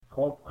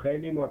خب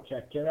خیلی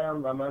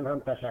متشکرم و من هم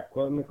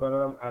تشکر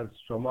میکنم از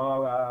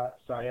شما و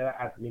سایر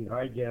ادمین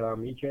های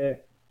گرامی که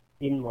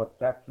این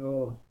مدت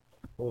رو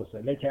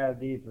حوصله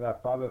کردید و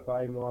پا به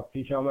پای ما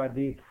پیش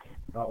آمدید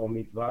و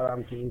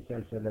امیدوارم که این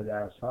سلسله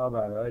درس ها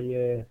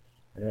برای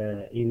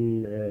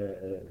این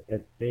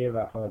عده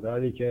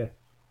وفاداری که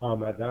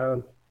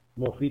آمدن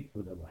مفید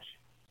بوده باشه.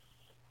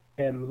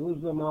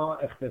 امروز ما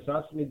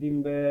اختصاص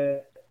میدیم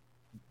به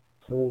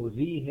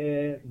توضیح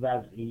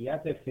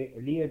وضعیت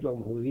فعلی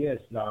جمهوری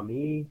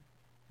اسلامی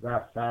و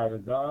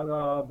فردا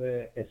را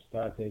به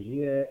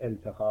استراتژی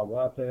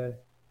انتخابات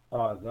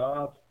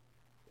آزاد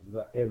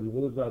و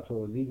امروز را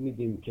توضیح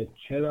میدیم که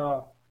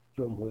چرا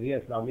جمهوری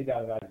اسلامی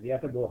در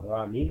وضعیت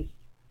بحرانی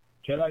است.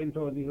 چرا این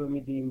توضیح رو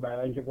میدیم؟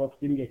 برای اینکه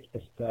گفتیم یک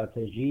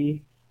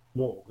استراتژی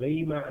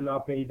موقعی معنا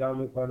پیدا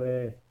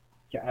میکنه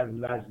که از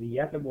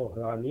وضعیت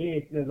بحرانی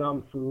یک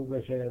نظام شروع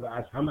بشه و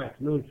از هم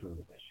اکنون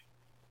شروع بشه.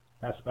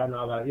 پس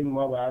بنابراین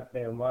ما باید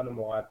به عنوان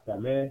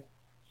مقدمه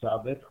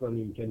ثابت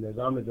کنیم که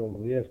نظام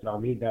جمهوری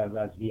اسلامی در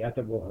وضعیت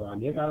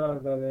بحرانی قرار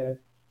داره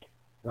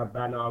و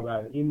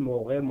بنابراین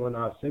موقع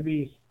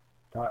مناسبی است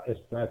تا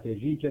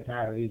استراتژی که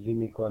تحریزی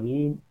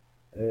میکنیم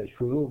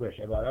شروع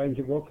بشه. برای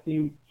اینکه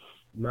گفتیم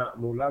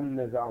معمولا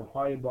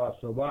نظام‌های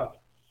باثبات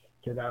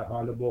که در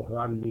حال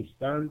بحران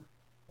نیستند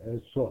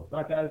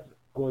صحبت از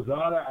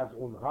گذار از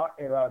اونها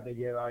اراده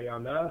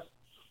گرایانه است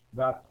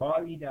و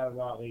پایی در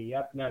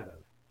واقعیت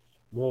نداره.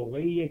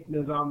 موقعی یک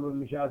نظام رو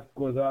میشه از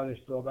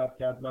گذارش صحبت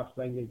کرد،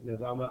 مثلا یک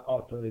نظام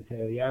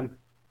اتوریتریان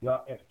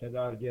یا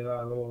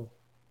اقتدارگرا رو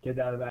که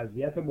در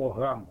وضعیت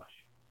بحران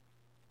باشه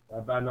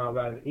و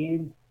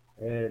بنابراین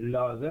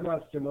لازم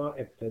است که ما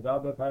ابتدا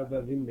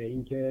بپردازیم به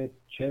اینکه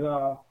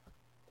چرا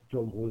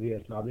جمهوری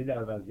اسلامی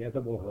در وضعیت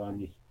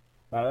بحرانی است.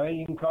 برای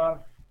این کار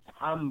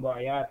هم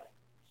باید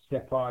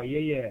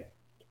پایه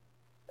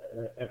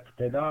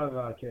اقتدار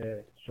را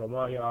که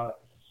شما یا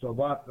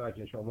ثبات را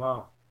که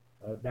شما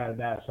در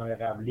درس‌های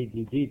قبلی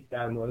دیدید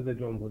در مورد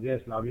جمهوری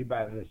اسلامی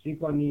بررسی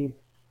کنیم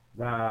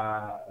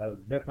و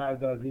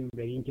بپردازیم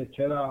به اینکه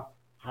چرا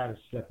هر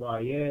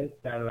پایه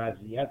در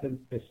وضعیت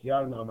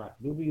بسیار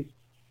نامطلوبی است،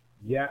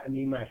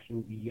 یعنی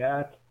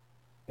مشروعیت،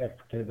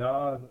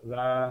 اقتدار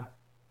و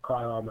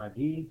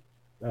کارآمدی،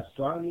 و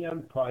ثانیاً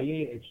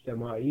پایه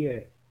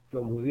اجتماعی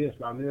جمهوری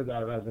اسلامی رو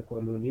در وضع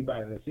کنونی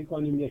بررسی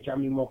کنیم یک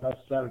کمی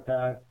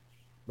مفصل‌تر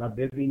و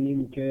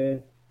ببینیم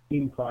که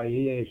این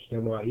پایه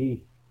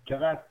اجتماعی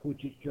چقدر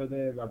کوچک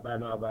شده و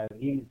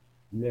بنابراین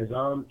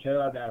نظام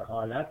چرا در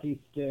حالتی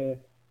است که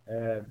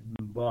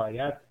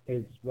باید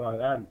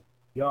اجباراً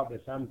یا به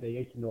سمت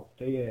یک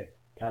نقطه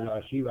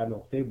تلاشی و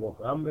نقطه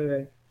بحران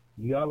بره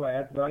یا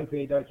باید راهی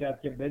پیدا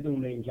کرد که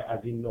بدون اینکه از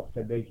این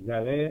نقطه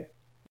بگذره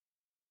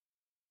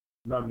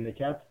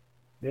مملکت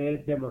به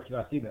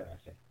دموکراسی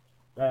برسه.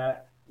 و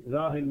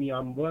راه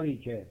میانبری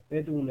که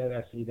بدون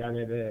رسیدن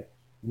به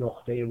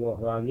نقطه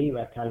بحرانی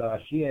و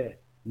تلاشی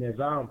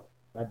نظام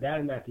و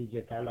در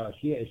نتیجه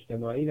تلاشی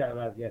اجتماعی در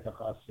وضعیت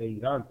خاص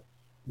ایران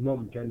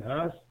ممکن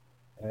هست،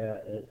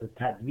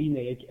 تدوین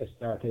یک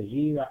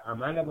استراتژی و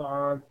عمل با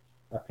آن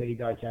و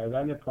پیدا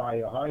کردن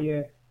پایه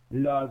های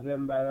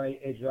لازم برای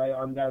اجرای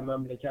آن در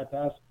مملکت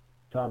است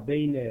تا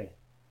بین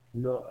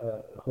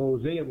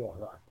حوزه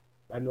بحران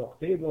و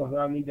نقطه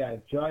بحرانی در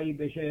جایی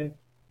بشه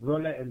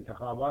رول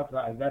انتخابات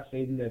را از دست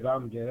این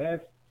نظام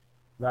گرفت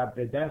و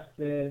به دست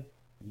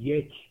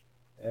یک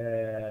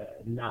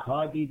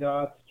نهادی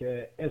داد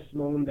که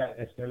اسم اون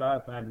در اصطلاح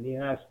فنی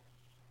هست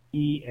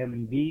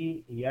EMB،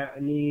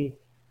 یعنی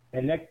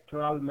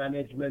Electoral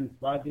Management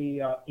Body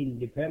یا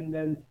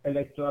Independent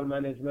Electoral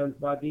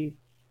Management Body،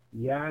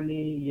 یعنی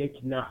یک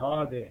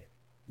نهاد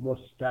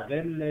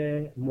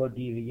مستقل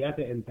مدیریت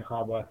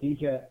انتخاباتی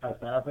که از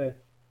طرف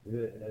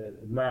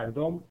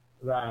مردم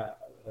و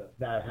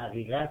در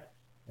حقیقت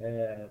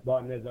با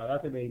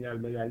نظارت بین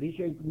المللی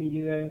شکل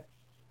میگیره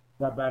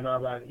و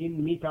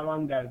بنابراین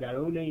میتوان در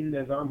درون این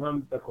نظام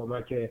هم به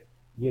کمک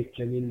یک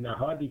چنین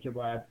نهادی که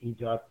باید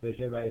ایجاد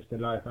بشه و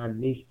اصطلاح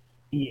فنیش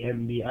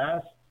EMB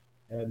هست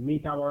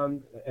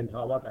میتوان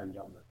انتخابات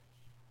انجام داد.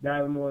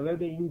 در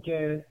مورد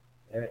اینکه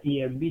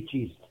EMB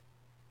چیست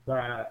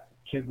و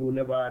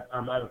چگونه باید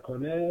عمل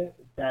کنه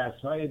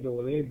درس‌های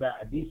دوره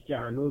بعدی است که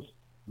هنوز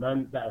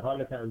من در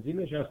حال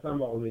تنظیمش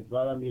هستم و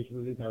امیدوارم یک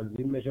روزی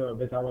تنظیم بشه و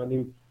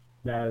بتوانیم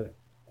در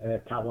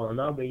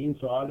توانا به این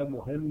سوال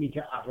مهمی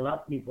که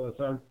اغلب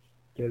میپرسن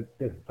که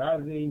به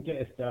فرض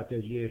اینکه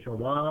استراتژی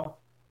شما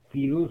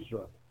پیروز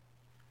شد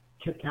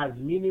چه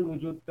تضمینی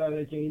وجود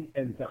داره که این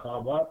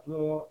انتخابات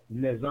رو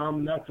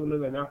نظام نتونه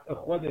به نفع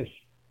خودش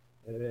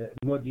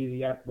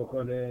مدیریت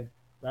بکنه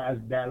و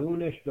از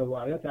درونش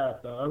دوباره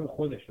طرفداران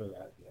خودش رو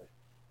در بیاره؟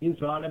 این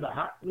سوال به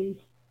حق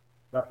نیست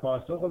و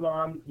پاسخ با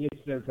هم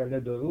یک سلسله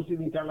دروسی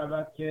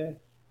میطلبد که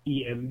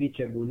EMB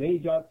چگونه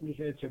ایجاد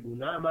میشه،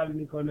 چگونه عمل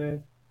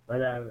میکنه و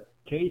در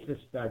کیس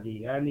استادی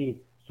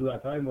یعنی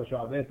صورتهای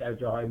مشابه در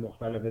جاهای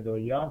مختلف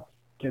دنیا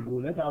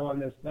چگونه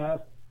توانسته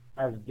است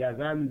از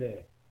گزند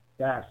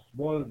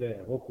دستبرد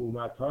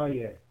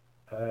حکومت‌های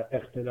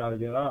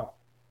اقتدارگرا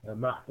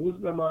محفوظ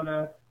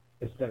بماند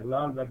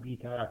استقلال و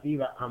بی‌طرفی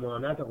و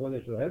امانت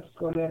خودش رو حفظ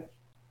کنه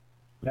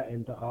و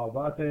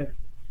انتخابات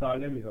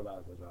سالمی رو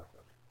برگزار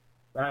کنه.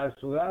 و هر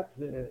صورت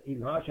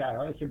اینها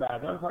شرح‌هایی که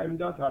بعداً خواهیم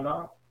داد.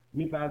 حالا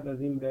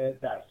می‌پردازیم به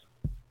درس.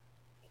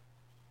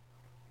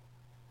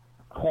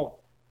 خب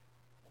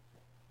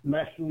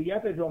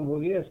مشروعیت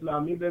جمهوری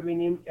اسلامی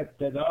ببینیم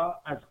ابتدا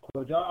از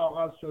کجا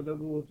آغاز شده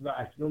بود و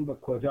اکنون به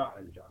کجا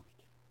انجامید.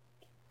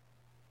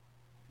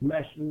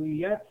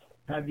 مشروعیت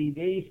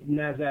پدیده است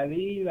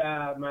نظری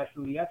و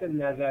مشروعیت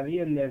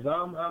نظری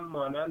نظام هم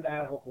مانند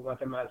در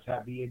حکومت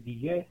مذهبی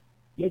دیگه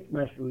یک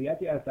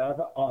مشروعیتی از طرف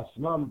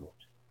آسمان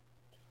بود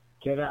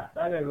که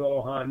رهبر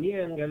روحانی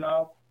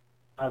انقلاب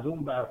از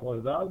اون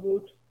برخوردار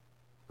بود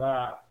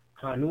و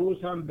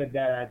هنوز هم به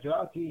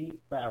درجاتی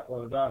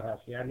برخوردار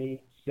هست، یعنی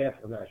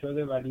صفر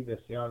نشده ولی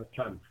بسیار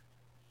کم.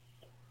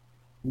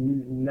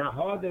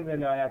 نهاد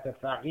ولایت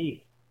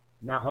فقیه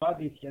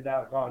نهادی که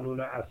در قانون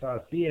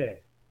اساسی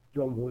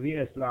جمهوری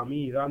اسلامی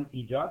ایران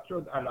ایجاد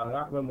شد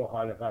علیرغم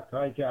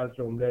مخالفت‌هایی که از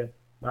جمله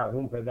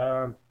مرحوم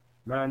پدرم،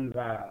 من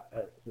و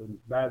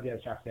بعضی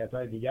از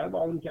شخصیت‌های دیگر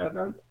با اون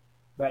کردن.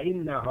 و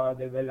این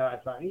نهاد ولایت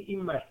فقیه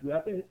این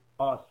مشروعیت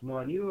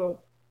آسمانی رو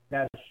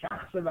در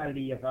شخص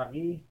ولی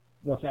فقیه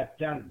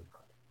مسجل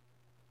میکنه.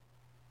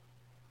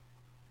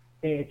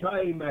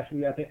 اعطای این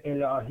مشروعیت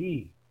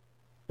الهی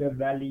به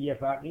ولی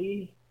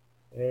فقیه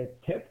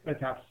طبق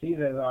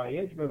تفسیر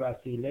رایج به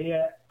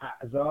وسیله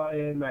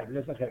اعضای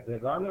مجلس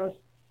خرداد است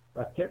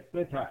و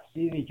طبق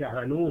تفسیری که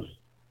هنوز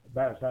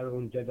بر سر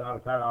اون جدال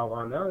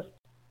فراوان است،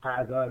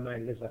 اعضای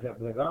مجلس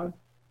خرداد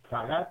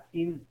فقط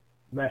این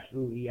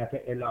مشروعیت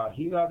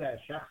الهی را در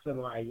شخص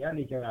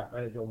معینی که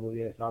رهبر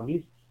جمهوری اسلامی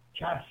است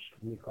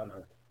کشف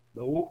میکنند،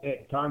 به او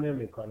اعطا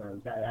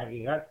نمیکنند. در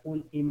حقیقت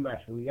اون این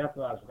مشروعیت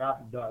رو از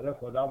قبل داره،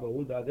 خدا به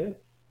او داده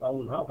و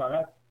اونها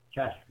فقط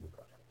کشف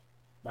میکنند.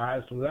 به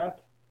هر صورت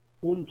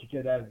اون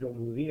که در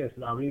جمهوری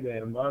اسلامی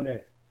به عنوان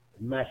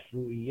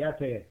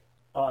مشروعیت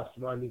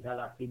آسمانی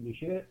تلقی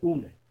میشه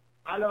اونه.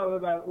 علاوه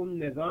بر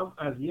اون نظام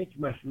از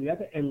یک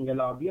مشروعیت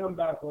انقلابی هم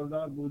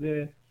برخوردار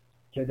بوده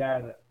که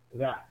در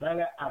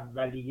رهبر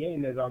اولیه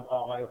نظام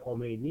آقای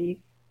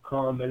خمینی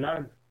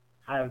کاملا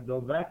هر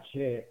دو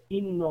وجه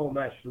این نوع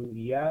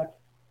مشروعیت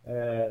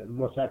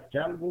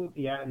مسجل بود،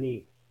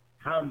 یعنی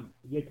هم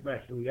یک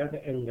مشروعیت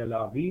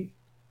انقلابی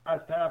از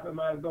طرف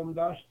مردم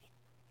داشت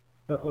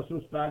به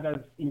خصوص بعد از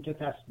اینکه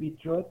تثبیت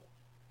شد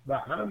و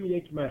هم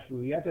یک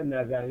مشروعیت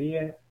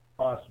نظری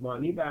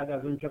آسمانی بعد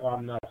از اون که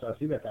قانون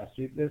اساسی به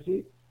تصویب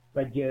رسید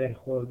و گره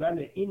خوردن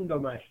این دو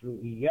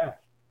مشروعیت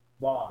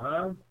با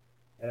هم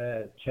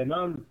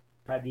چنان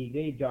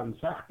پدیده جان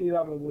سختی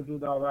را به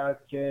وجود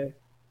آورد که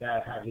در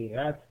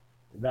حقیقت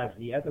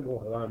وضعیت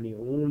بحرانی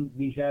اون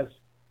بیش از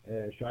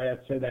شاید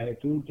 3 دهه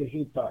طول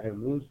کشید تا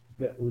امروز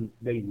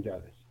به اینجا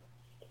رسید.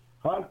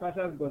 حال پس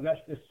از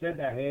گذشت 3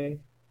 دهه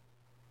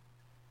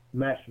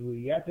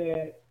مشروعیت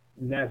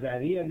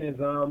نظری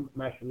نظام،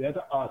 مشروعیت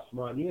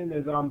آسمانی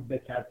نظام به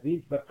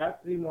تدریج به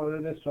قدری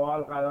مورد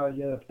سوال قرار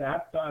گرفته،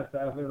 حتی از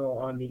طرف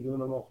روحانیون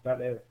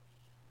مختلف،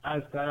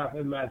 از طرف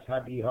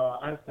مذهبی ها،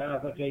 از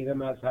طرف غیر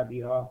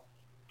مذهبی ها،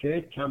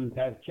 که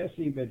کمتر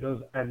کسی به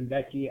جز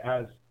اندکی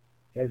از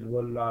حزب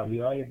اللهی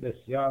های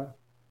بسیار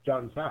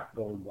جانسخت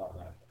به اون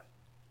باور.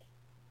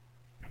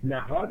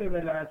 نهاد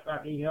ولایت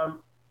فقیه هم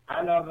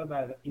علاوه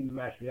بر این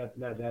مشروعیت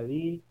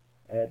نظری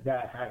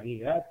در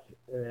حقیقت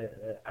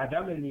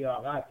عدم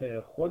لیاقت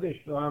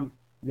خودش رو هم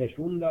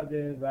نشون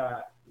داده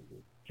و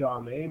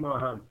جامعه ما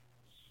هم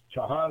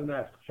 4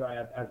 نسل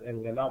شاید از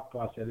انقلاب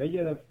فاصله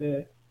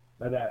گرفته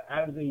و در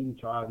عرض این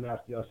 4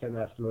 نسل یا 3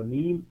 نسل و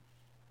نیم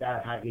در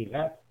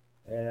حقیقت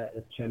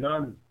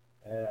چنان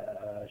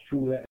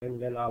شور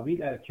انقلابی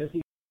در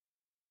کسی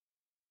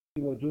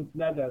وجود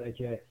نداره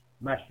که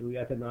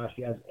مشروعیت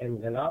ناشی از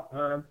انقلاب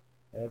هم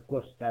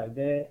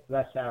گسترده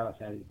و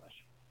سراسری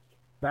باشه.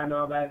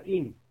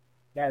 بنابراین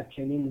در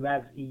چنین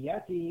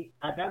وضعیتی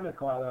عدم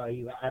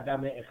کارایی و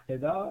عدم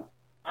اقتدار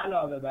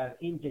علاوه بر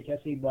این که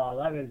کسی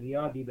باور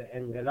زیادی به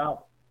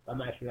انقلاب و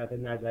مشروعیت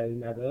نظری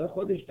نداره،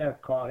 خودش در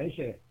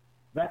کاهش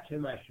وجه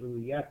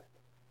مشروعیت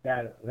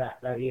در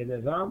رهبری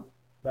نظام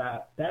و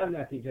در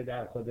نتیجه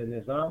در خود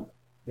نظام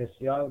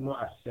بسیار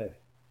مؤثر.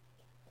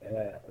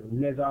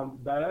 نظام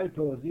برای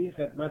توضیح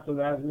خدمتتون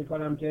عرض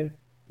می‌کنم که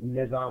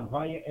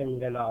نظام‌های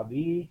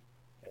انقلابی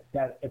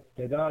در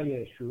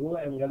ابتدای شروع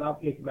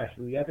انقلاب یک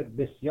مشروعیت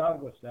بسیار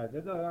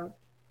گسترده دارند.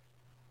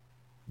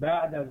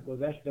 بعد از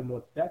گذشت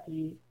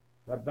مدتی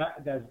و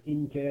بعد از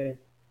اینکه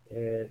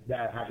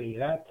در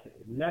حقیقت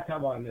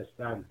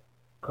نتوانستند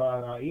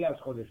کارایی از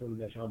خودشون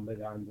نشان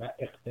بدن و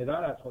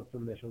اقتدار از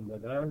خودشون نشون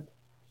بدن،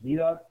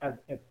 زیرا از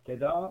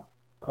ابتدا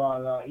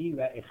کارایی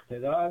و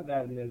اقتدار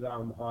در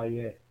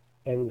نظام‌های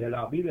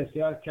انقلابی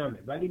بسیار کمه،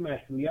 ولی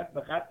مشروعیت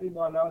به قدری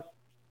بالاست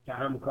که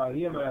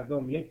همکاری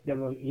مردم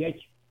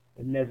یک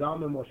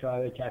نظام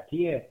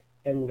مشارکتی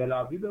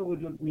انقلابی به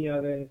وجود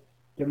میاره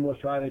که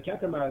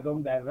مشارکت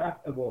مردم در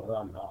رفع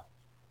بحران‌ها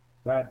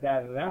و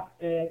در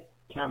رفع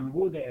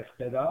کمبود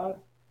اقتدار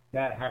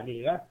در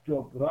حقیقت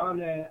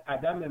جبران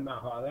عدم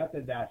مهارت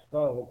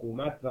دستگاه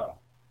حکومت را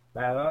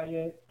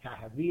برای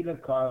تحویل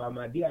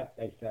کارآمدی از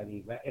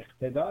تشتری و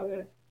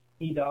اقتدار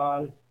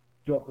ایدئال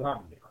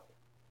جبران میکنه.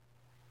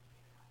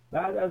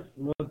 بعد از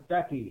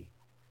مدتی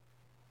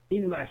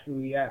این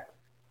مشروعیت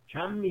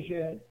کم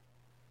میشه،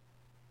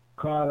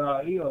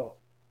 کارایی و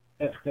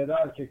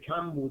اقتدار که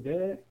کم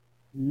بوده،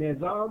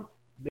 نظام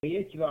به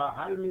یک راه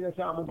حل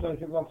میرسه همونطور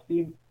که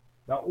گفتیم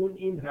و اون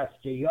این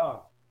هست که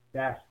یا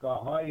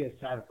دستگاه‌های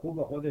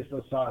سرکوب خودش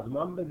رو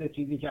سازمان بده،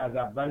 چیزی که از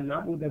اول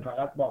نبوده،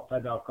 فقط با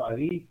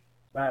فداکاری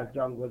و از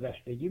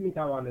جانگذشتگی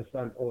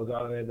میتوانستند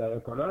اوضاع رو اداره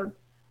کنند.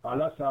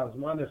 حالا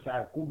سازمان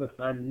سرکوب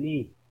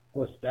فنی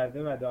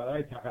گسترده و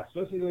دارای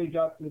تخصصی رو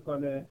ایجاد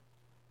میکنه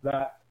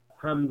و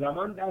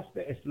همزمان دست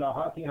به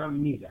اصلاحاتی هم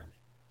میزنه.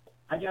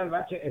 اگر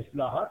وجه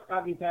اصلاحات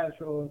قوی تر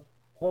شد،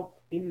 خب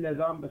این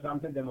نظام به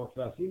سمت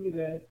دموکراسی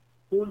میره،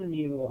 اون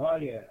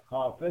نیروهای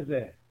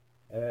حافظ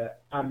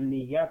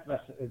امنیت و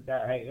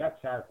در حقیقت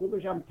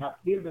سرکوبش هم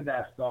تبدیل به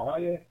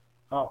دستگاه‌های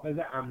حافظ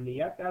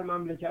امنیت در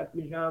مملکت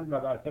میشن و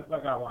بر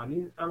طبق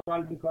قوانین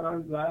عمل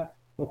میکنن و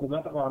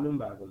حکومت قانون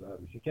برگزار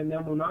میشه که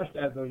نمونه‌اش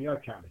در دنیا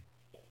کمه.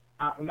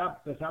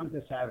 اغلب به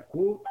سمت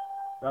سرکوب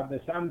و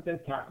به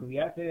سمت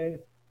تقویت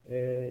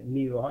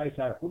نیروهای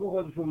سرکوب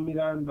خودشون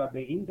میرن و به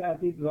این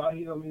ترتیب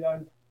راهی رو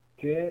میرن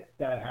که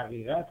در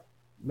حقیقت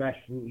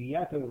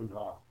مشروعیت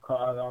اونها،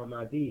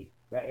 کارآمدی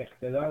و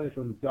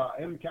اقتدارشون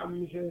دائم کم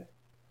میشه.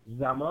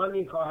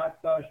 زمانی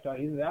خواهد داشت تا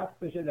این رفع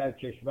بشه در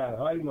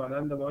کشورهای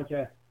مانند ما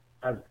که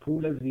از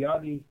پول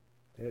زیادی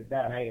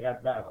در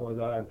حقیقت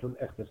برخوردارن، چون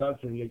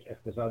اقتصادشون یک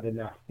اقتصاد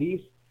نفتی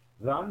است،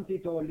 رانتی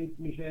تولید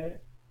میشه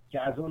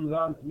که از اون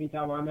رانت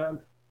میتوانند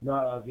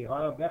ناراضی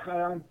ها رو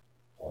بخرن،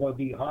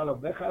 خودی ها رو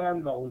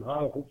بخرن و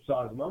اونها رو خوب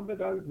سازمان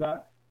بدن و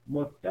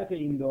مدت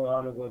این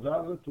دوران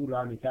گذار رو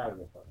طولانی تر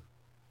بکنن.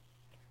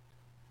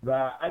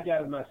 و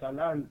اگر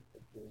مثلا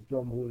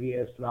جمهوری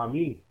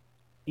اسلامی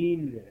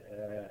این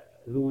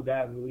رو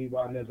در روی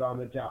با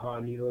نظام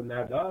جهانی رو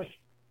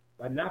نداشت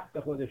و نفت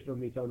خودش رو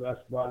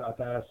میتونست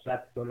بالاتر از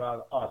 $100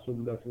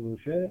 آسون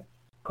بفروشه،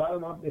 کار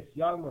ما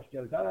بسیار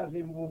مشکلتر از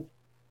این بود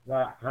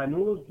و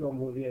هنوز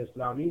جمهوری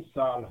اسلامی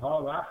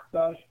سالها وقت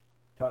داشت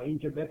تا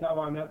اینکه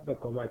بتواند به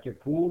کمک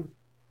پول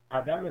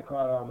عدم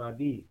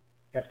کارآمدی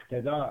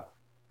اقتدار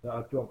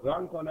را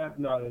جبران کند،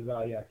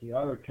 نارضایتی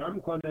ها رو کم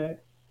کنه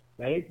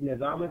و یک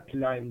نظام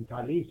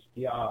کلاینتالیست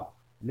یا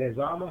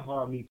نظام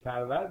حامی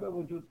پرور به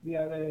وجود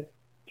بیاره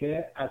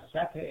که از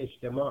سطح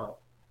اجتماع،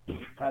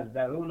 از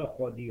درون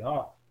خودی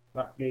ها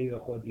و غیر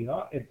خودی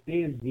ها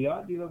عده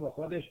زیادی رو به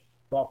خودش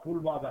با پول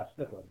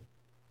وابسته کنه.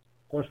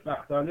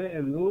 خوشبختانه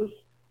امروز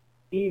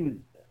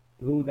این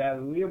رو در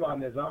روی با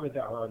نظام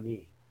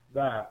جهانی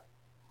و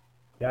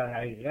در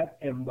حقیقت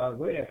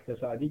امبارگو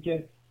اقتصادی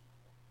که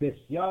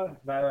بسیار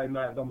برای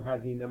مردم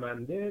هزینه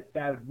منده،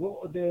 در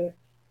بعد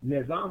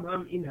نظام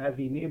هم این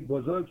هزینه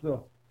بزرگ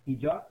رو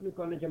ایجاد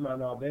میکنه که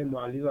منابع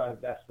مالی رو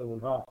از دست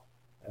اونها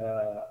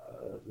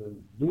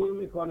دور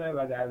میکنه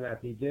و در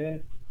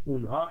نتیجه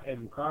اونها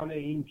امکان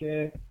این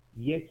که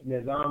یک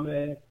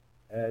نظام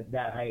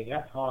در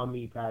حقیقت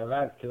حامی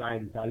پرور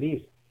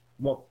کلاینتالیست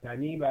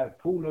مبتنی بر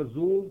پول و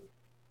زور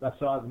و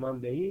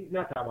سازماندهی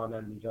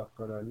نتوانند ایجاد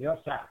کنند یا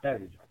سخت‌تر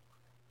ایجاد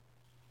کنند.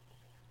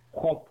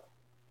 خب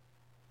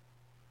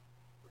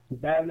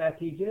در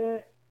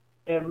نتیجه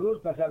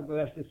امروز پس از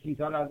گذشت 30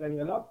 سال از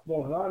انقلاب،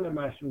 بحران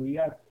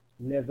مشروعیت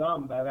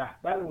نظام و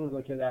رهبر اون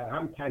رو که در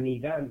هم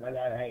تنیدن و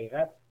در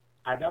حقیقت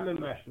عدم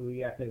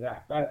مشروعیت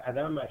رهبر،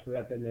 عدم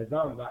مشروعیت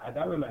نظام و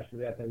عدم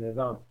مشروعیت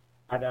نظام،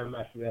 عدم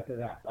مشروعیت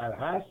رهبر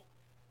هست.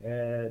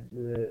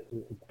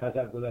 پس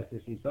از گذشت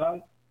 30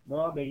 سال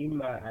ما به این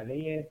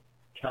مرحله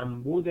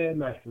کمبود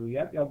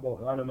مشروعیت یا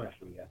بحران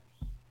مشروعیت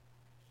است.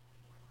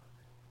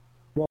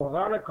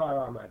 بحران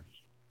کارآمدی.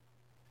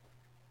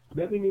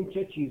 ببینیم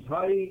چه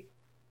چیزهایی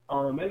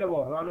عامل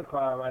بحران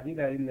کارآمدی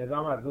در این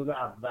نظام از روز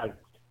اول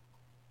بود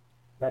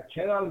و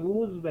چرا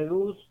روز به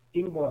روز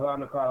این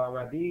بحران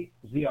کارآمدی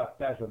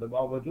زیادتر شده،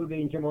 با وجود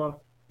اینکه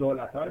ما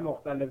دولت‌های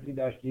مختلفی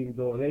داشتیم.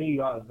 دوره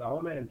 11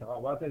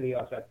 انتخابات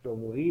ریاست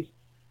جمهوری است،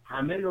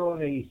 همه نوع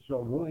رئیس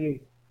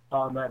جمهوری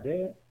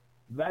آمده،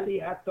 ولی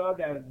حتی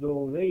در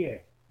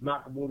دوره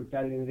مقبول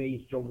ترین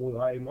رئیس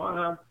جمهورهای ما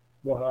هم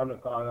بحران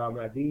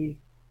کارآمدی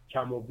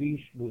کم و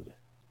بیش بوده.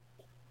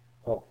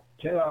 خب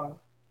چرا؟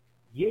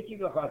 یکی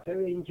به خاطر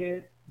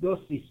اینکه دو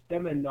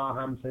سیستم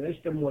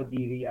ناهمسرشت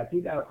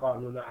مدیریتی در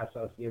قانون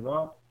اساسی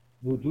ما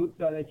وجود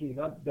داره که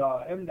اینا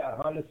دائم در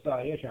حال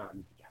سایش هم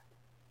دیگر.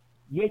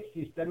 یک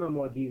سیستم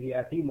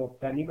مدیریتی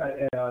مبتنی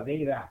بر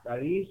اراده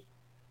رهبری است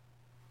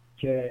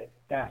که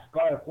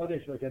دستگاه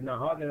خودش رو که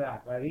نهاد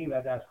رهبری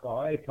و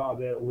دستگاه‌های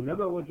تابع اونه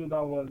به وجود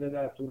آورده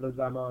در طول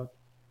زمان.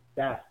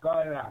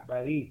 دستگاه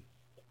رهبری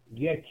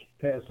یک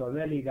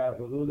پرسنلی در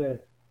حدود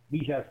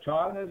بیش از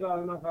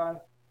 4000 نفر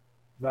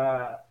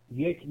و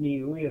یک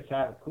نیروی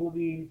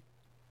سرکوبی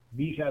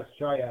بیش از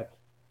شاید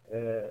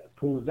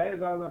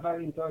 15000 نفر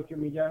اینطور که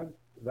میگن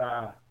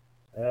و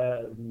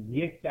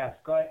یک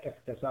دستگاه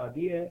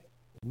اقتصادی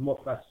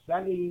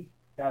مفصلی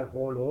در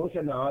حول و حوش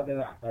نهاد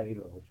رهبری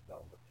به وجود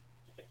آورده.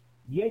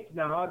 یک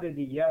نهاد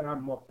دیگر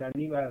هم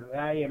مبتنی بر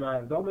رأی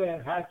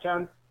مردمه،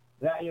 هرچند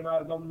رأی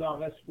مردم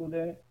ناقص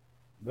بوده،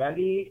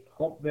 ولی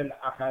خب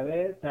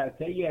بالاخره در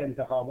طی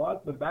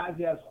انتخابات به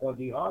بعضی از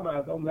خودی‌ها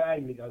مردم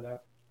رأی میدادن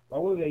و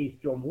اون رئیس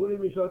جمهوری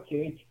میشد که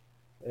یک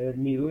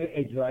نیروی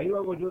اجرایی به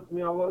وجود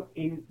می آورد.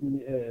 این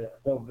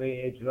قوه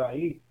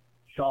اجرایی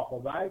شاخ و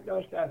برگ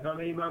داشت در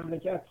همه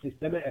مملکت،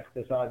 سیستم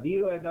اقتصادی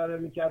رو اداره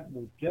میکرد،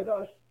 بودجه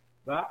داشت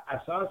و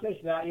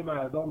اساسش رأی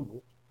مردم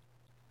بود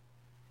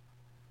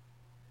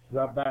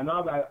و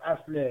بنابر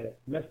اصل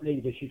مثل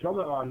اینکه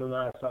ششم قانون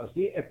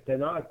اساسی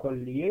ابتناء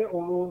کلیه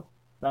امور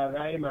بر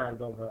رأی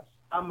مردم هست،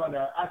 اما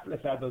در اصل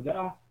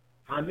 110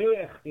 همه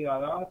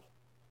اختیارات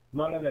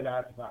مال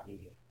ولایت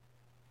فقیه.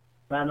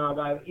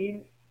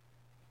 بنابراین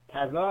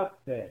تضاد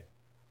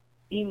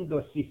این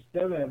دو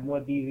سیستم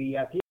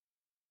مدیریتی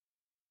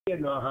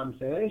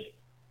ناهمسرش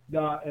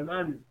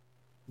دائما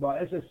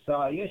باعث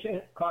سایش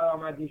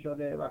کارآمدی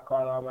شده و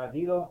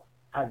کارآمدی رو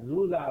از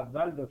روز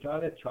اول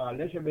دچار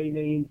چالش بین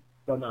این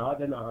دو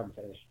نهاد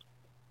ناهمسرش.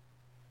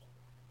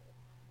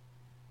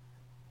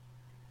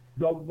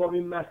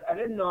 دومین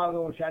مسئله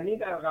ناروشنی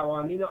در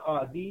قوانین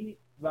عادی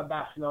و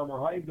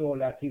بخشنامه‌های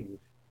دولتی بود.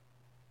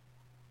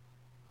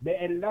 به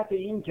علت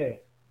اینکه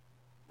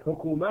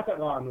حکومت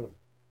قانون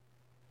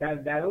در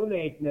درون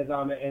یک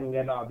نظام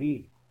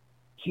انقلابی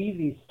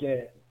چیزی است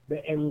که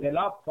به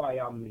انقلاب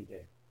پایان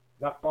میده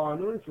و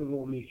قانون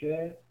شروع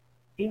میشه،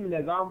 این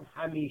نظام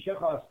همیشه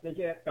خواسته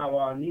که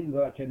قوانین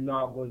را که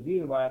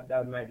ناگزیر باید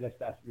در مجلس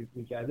تصویب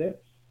میکرده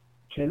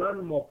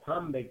چنان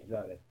مبهم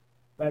بگذاره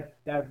و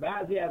در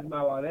بعضی از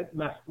موارد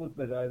مسکوت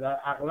بذاره. در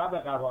اغلب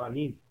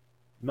قوانین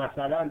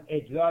مثلا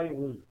اجرای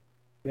اون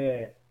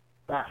به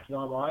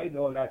بخشنامه‌های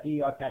دولتی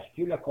یا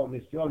تشکیل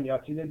کمیسیون یا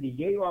چیز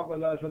دیگه‌ای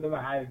واگذار شده و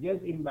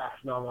هرگز این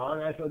بخشنامه‌ها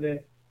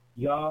نشده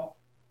یا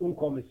اون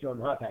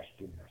کمیسیون‌ها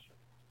تشکیل نشده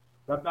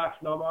و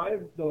بخشنامه‌های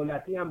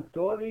دولتی هم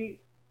طوری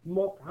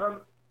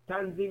مبهم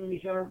تنظیم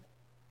میشن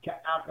که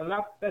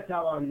اغلب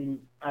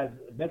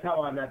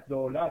بتواند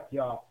دولت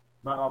یا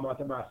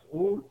مقامات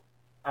مسئول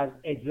از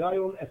اجرای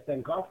اون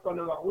استنکاف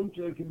کنه و اون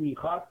چیزی که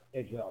میخواد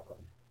اجرا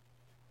کنه.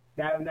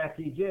 در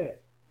نتیجه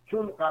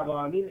چون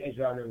قوانین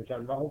اجرا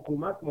نمیشن و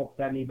حکومت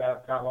مبتنی بر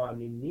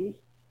قوانین نیست،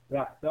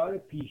 رفتار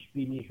پیش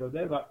بینی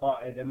شده و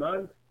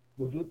قاعده‌مند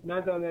وجود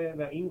نداره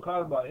و این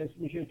کار باعث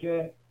میشه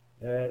که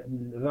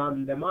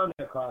راندمان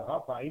کارها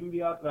پایین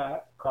بیاد و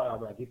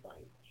کارآمدی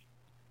پایین بشه.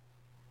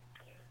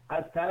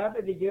 از طرف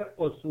دیگه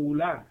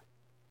اصولاً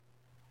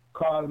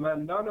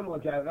کارمندان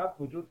مجرد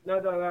وجود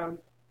ندارن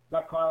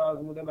و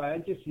کارآزموده برای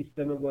اینکه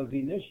سیستم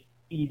گزینش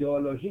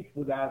ایدئولوژیک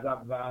بوده از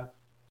اول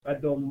و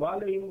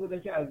دنبال این بوده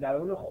که از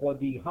درون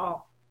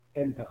خودی‌ها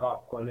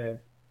انتخاب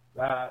کنه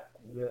و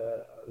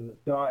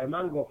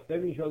دائما گفته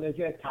می شده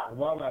که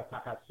تقوا و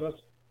تخصص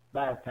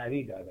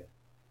برتری داره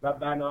و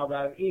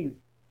بنابراین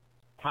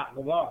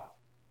تقوا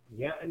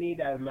یعنی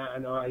در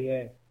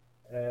معنایی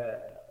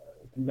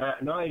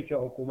که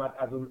حکومت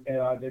از اون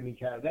اراده می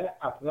کرده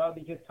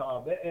افرادی که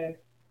تابع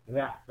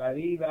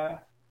رهبری و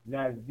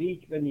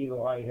نزدیک به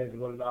نیروهای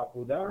حزب الله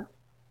بودن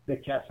به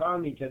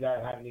کسانی که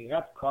در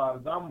حقیقت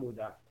کاردان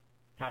بودن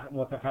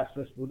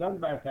متخصص بودن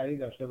برتری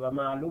داشته و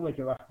معلومه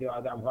که وقتی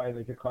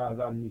آدم‌هایی که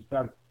کاردان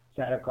نیستن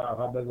سر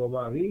کارها به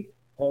گماری،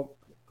 خب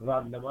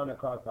راندمان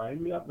کار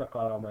پایین میاد و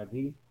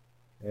کارآمدی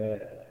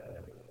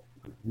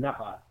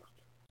نخواهد بود.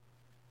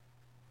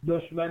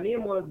 دشمنی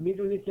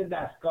میدونید که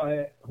دستگاه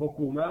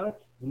حکومت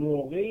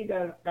موقعی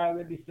در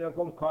قرن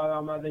 21 کار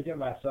آمده که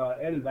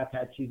وسایل و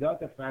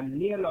تجهیزات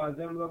فنی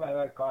لازم رو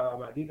برای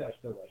کارآمدی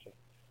داشته باشه.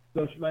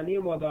 دشمنی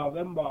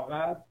مداوم با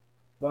غرب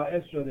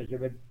باعث شده که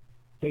به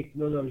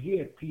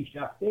تکنولوژی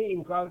پیشرفته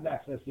این کار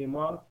دسترسی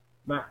ما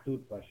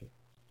محدود باشه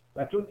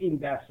و چون این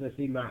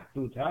دسترسی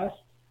محدود هست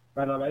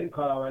بنابراین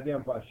کارآمدی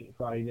هم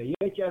پایینه.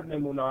 یکی از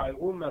نمونه‌های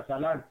اون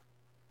مثلا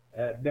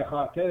به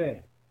خاطر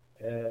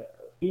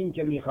این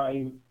که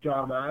می‌خوایم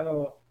جامعه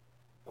رو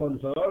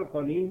کنترل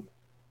کنیم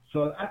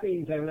سرعت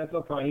اینترنت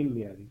رو پایین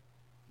میاریم.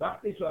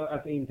 وقتی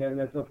سرعت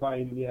اینترنت رو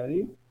پایین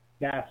میاریم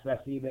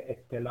دسترسی به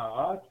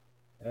اطلاعات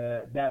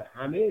در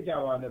همه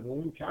جوانب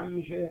اون کم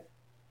میشه،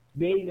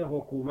 بین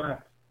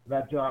حکومت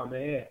و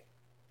جامعه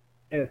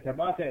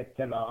ارتباط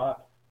اطلاعات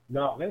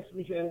ناقص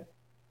میشه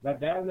و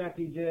در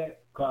نتیجه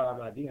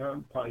کارآمدی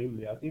هم پایین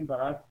میاد. این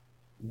فقط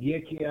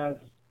یکی از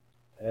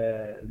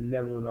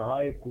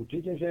نمونه‌های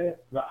کوچکشه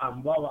و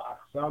انواع و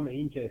اقسام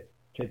این که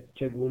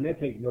چگونه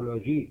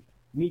تکنولوژی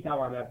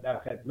میتواند در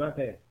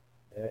خدمت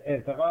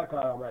ارتقاء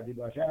کارآمدی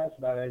باشه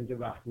است. برای اینکه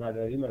وقت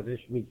نداریم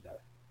ازش میگذره.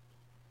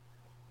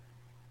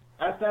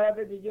 از طرف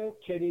دیگه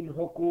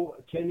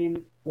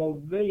چنین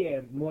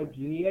قوه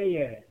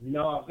مجریه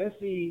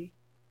ناقصی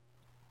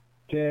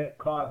که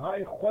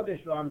کارهای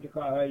خودش رو هم که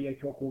کارهای یک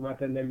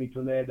حکومت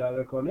نمیتونه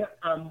اداره کنه،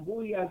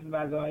 انبوهی از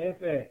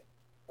وظایف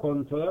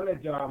کنترل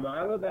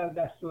جامعه رو در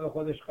دستور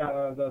خودش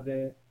قرار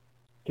داده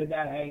که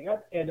در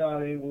حقیقت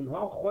اداره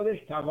اونها خودش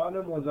توان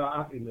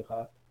مضاعفی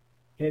میخواد.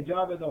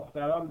 حجاب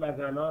دختران و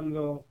زنان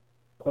رو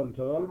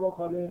کنترل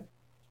بکنه،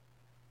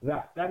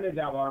 رفتن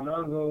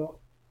جوانان رو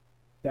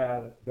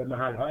به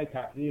محلهای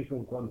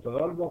تفریحشون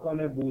کنترل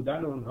بکنه،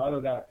 بودن اونها رو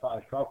در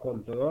پارک‌ها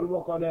کنترل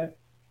بکنه،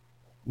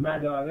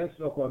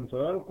 مدارس رو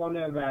کنترل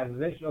کنه،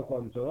 ورزش رو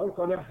کنترل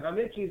کنه،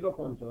 همه چیز رو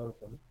کنترل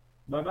کنه.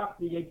 و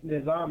وقتی یک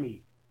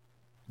نظامی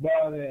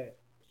بار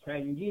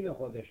سنگین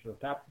خودش رو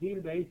تبدیل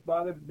به یک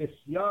بار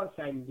بسیار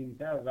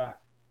سنگین‌تر و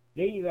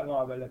غیر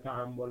قابل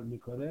تحمل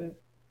میکنه،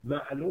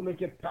 معلومه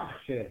که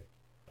پخش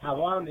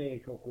توان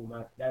یک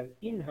حکومت در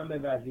این همه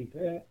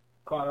وظیفه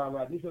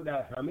کارآمدیش رو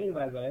در همه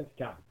وظایف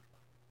کم.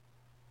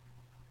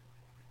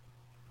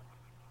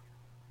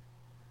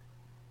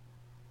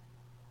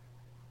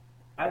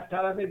 از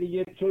طرف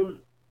دیگه چون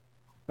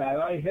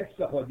برای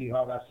حفظ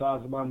خودی‌ها و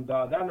سازمان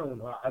دادن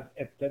اونها از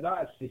ابتدا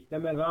از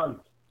سیستم رانت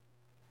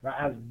و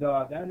از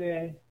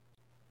دادن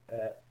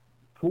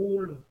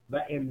پول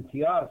و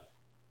امتیاز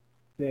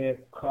به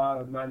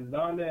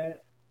کارمندان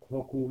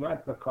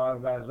حکومت، به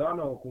کارورزان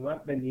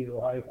حکومت، به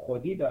نیروهای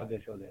خودی داده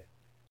شده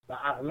و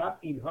اغلب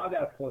اینها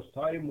در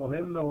پست‌های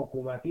مهم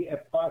حکومتی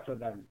ابقا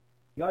شدن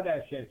یا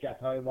در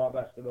شرکت‌های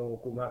وابسته به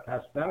حکومت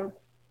هستند،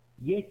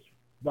 یک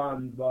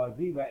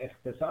باندبازی و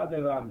اقتصاد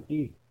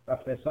رانتی و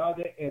فساد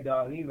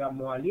اداری و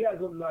مالی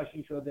از اون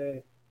ناشی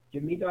شده که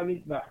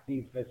می‌دانید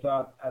وقتی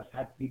فساد از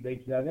حدی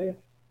بگذره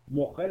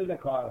مخل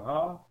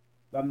کارها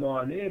و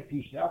مانع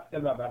پیشرفت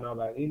و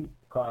بنابراین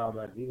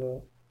کارآمدی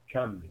رو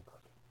کم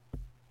میکنه.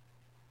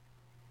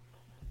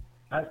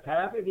 از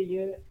طرف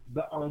دیگه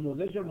به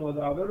آموزش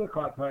مداوم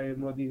کادرهای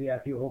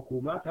مدیریتی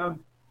حکومت هم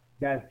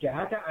در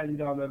جهت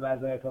انجام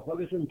وظایف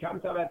خودشون کم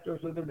توجه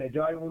شده، به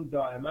جای اون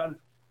دائما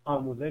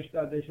آموزش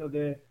داده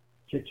شده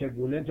که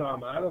چگونه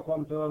جامعه رو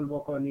کنترل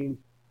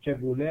بکنیم،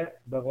 چگونه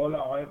به قول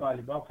آقای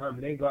قالیباف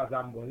حمله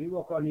گازنبوری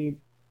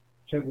بکنیم،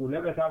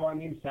 چگونه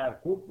بتوانیم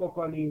سرکوب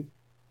بکنیم،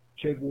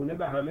 چگونه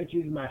به همه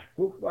چیز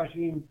مشکوک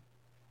باشیم،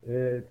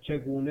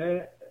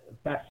 چگونه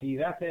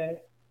بصیرت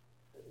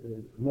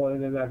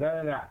مورد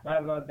نظر رهبر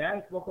را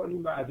درک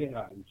بکنیم و از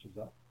این قبیل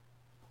چیزا،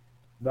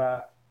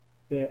 و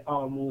به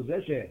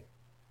آموزش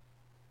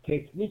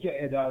تکنیک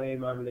اداره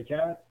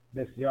مملکت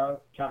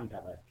بسیار کم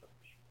توجه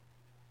میشه.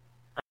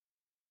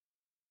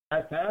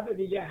 از طرف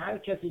دیگه هر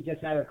کسی که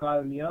سر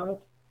کار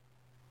میاد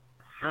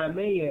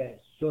همه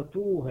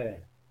سطوح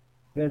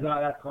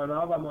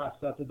وزارتخانه‌ها و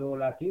مؤسسات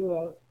دولتی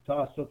رو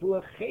تا سطوح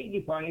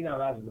خیلی پایین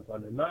عوض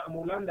میکنه.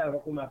 معمولا در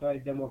حکومت‌های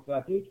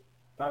دموکراتیک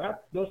فقط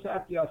 2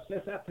 سطح یا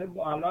 3 سطح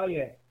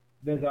بالای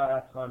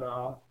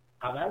وزارتخانه‌ها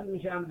عوض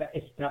میشن و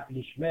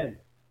استبلیشمنت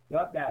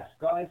یا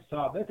دستگاه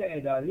ثابت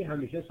اداری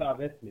همیشه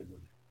ثابت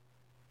میمونه.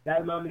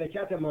 در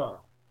مملکت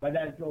ما و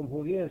در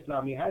جمهوری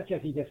اسلامی هر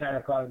کسی که سر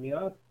کار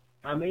میاد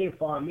همه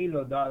فامیل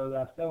و دار و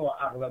دسته و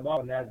اقربا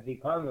و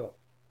نزدیکان رو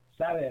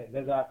سر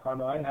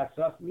وزارتخانه‌های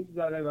حساس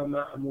میگذاره و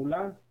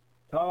معمولا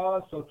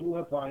تا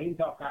سطوح پایین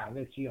تا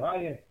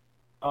قهوه‌چی‌های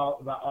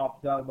و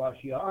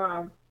آبدارباشی‌ها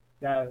هم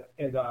در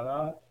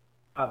ادارات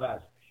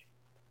عوض میشه.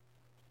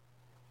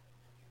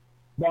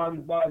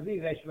 باندبازی،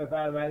 رشوه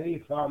پروری،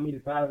 فامیل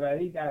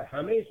پروری در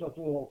همه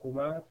سطوح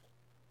حکومت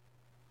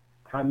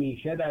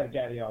همیشه در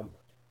جریان بود.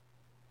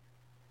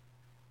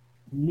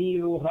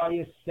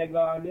 نیروهای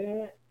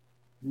سگانه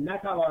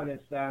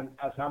نتوانستند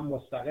از هم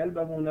مستقل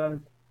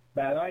بمونند،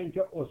 برای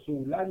اینکه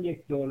اصولا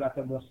یک دولت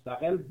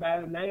مستقل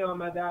بر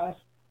نیامده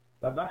است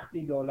و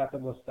وقتی دولت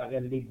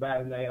مستقلی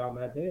بر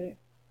نیامده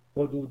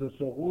حدود و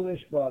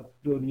ثغورش با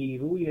 2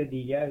 نیروی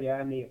دیگر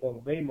یعنی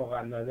قوه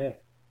مقننه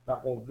و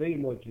قوه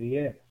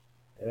مجریه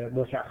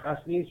مشخص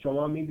نیست.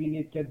 شما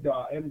میبینید که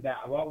دائم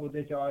دعوا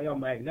بوده که آیا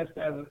مجلس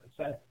در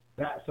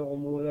رأس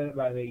امور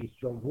و رئیس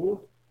جمهور،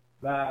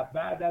 و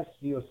بعد از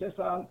 33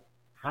 سال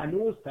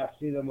هنوز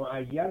تفسیر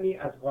معینی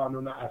از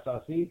قانون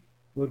اساسی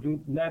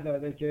وجود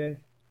نداره که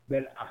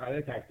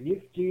بالاخره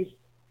تکلیف چیست،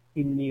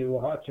 این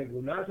نیروها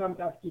چگونه از هم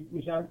تفکیک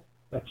میشن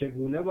و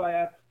چگونه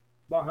باید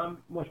با هم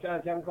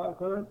مشترکاً کار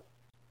کنند.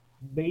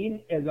 به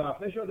این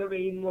اضافه شده به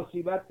این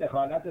مصیبت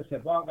دخالت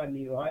سپاه و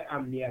نیروهای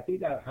امنیتی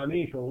در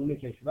همه شئون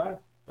کشور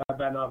و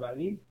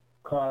بنابراین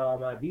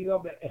کارآمدی را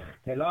به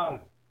اختلال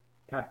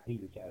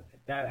تبدیل کرده.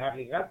 در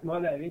حقیقت ما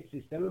در یک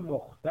سیستم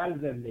مختل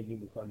زندگی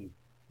میکنیم،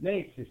 نه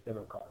یک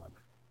سیستم کارآمد.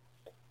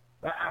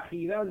 و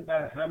اخیراً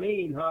بر همه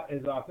اینها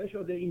اضافه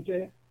شده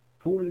اینکه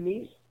پول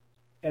نیست،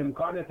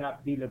 امکان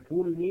تبدیل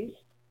پول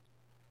نیست،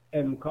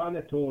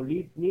 امکان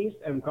تولید نیست،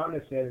 امکان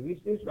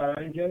سرویس نیست،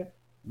 برای اینکه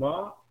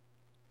ما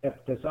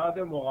اقتصاد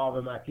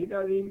مقاومتی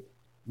داریم.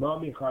 ما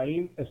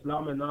میخواییم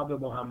اسلام ناب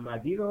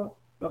محمدی رو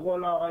به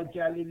قول آقای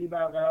جلیلی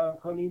برقرار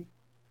کنیم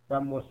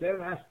و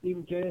مصر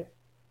هستیم که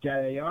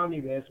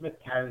جریانی به اسم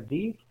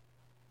تردید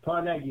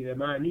پا نگیره.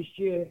 معنیش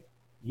چیه؟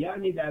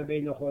 یعنی در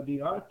بین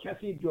خودی‌ها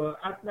کسی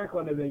جرأت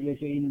نکنه بگه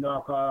که این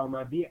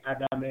ناکارآمدی،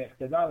 عدم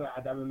اقتدار و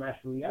عدم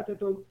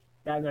مشروعیتتون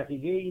در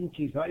نتیجه این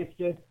چیزهایی است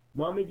که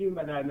ما میگیم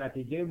و در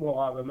نتیجه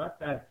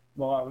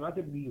مقاومت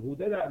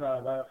بیهوده در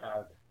برابر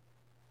خرداد.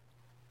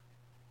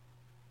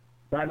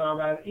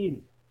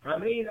 بنابراین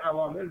همه این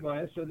عوامل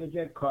باعث شده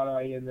که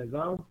کارایی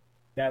نظام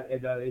در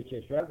اداره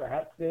کشور به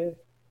حد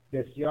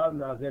بسیار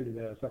نازلی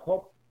برسه.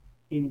 خب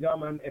اینجا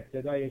من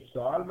ابتدا یک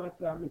سوال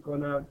مطرح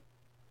میکنم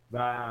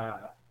و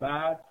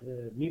بعد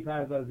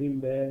میپردازیم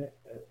به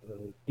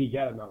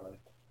دیگر موارد.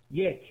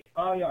 یک،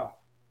 آیا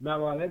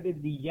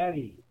موارد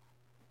دیگری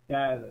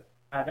در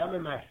عدم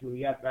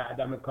مشروعیت و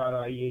عدم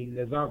کارایی این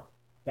نظام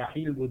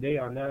دخیل بوده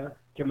یا نه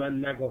که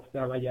من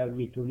نگفتم؟ اگر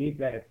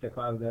میتونید و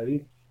ابتکار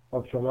دارید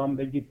خب شما هم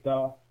بگید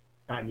تا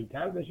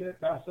غنی‌تر بشه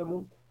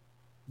بحثمون.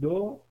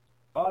 دو،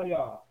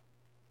 آیا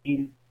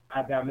این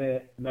عدم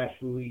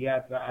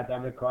مشروعیت و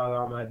عدم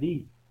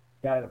کارآمدی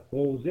در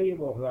حوزه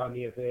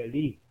بحرانی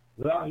فعلی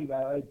راهی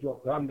برای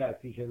جبران در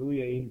پیش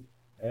روی این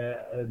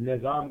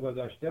نظام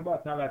گذاشته با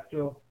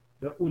توجه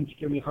به اون چی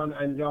که میخوان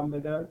انجام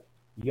بدن،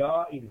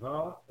 یا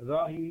اینها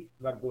راهی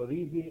و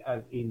گریزی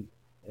از این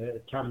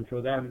کم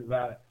شدن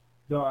و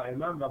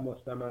دائما و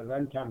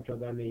مستمرا کم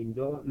شدن این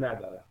دو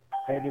ندارد؟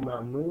 خیلی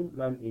ممنون.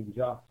 من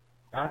اینجا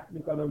قطع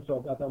میکنم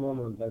صحبتم و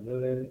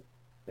منتظر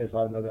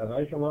اظهار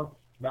نظرهای شما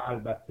و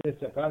البته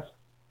سپس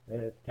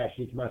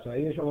تشریح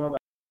مسائل شما و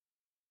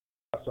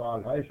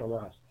سوالهای شما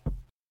هست.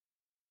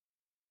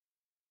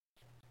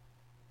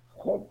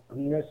 خب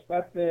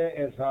نسبت به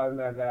اظهار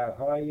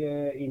نظرهای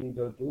این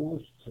دو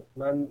دوست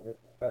من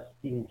پس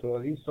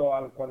اینطوری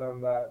سوال کنم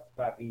و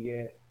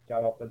بقیه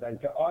جواب بدن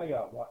که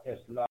آیا با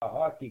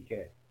اصلاحاتی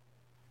که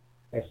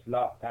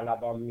اصلاح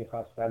طلبان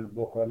میخواستن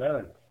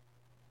بکنند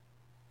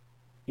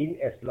این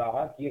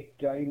اصلاحات یک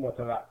جایی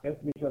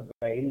متوقف میشد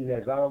و این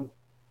نظام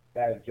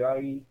در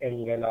جایی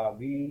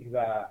انقلابی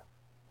و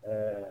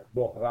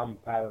بحران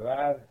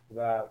پرور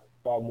و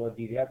با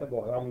مدیریت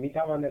بحران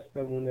میتوانست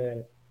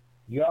بمونه،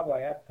 یا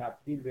باید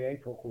تبدیل به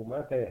یک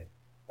حکومت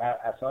بر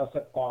اساس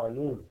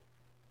قانون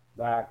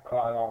و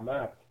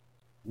کارآمد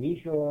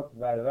میشد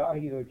و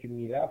راهی رو که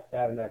میرفت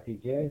در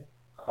نتیجه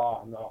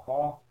خواه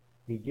ناخواه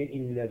دیگه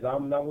این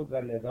نظام نبود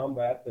و نظام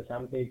باید به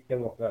سمت یک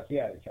دموکراسی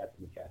حرکت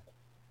میکرد.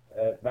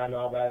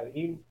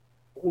 بنابراین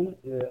اون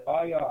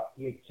آیا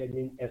یک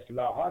چنین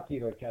اصلاحاتی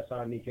رو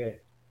کسانی که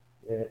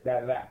در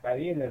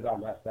رهبری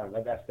نظام هستن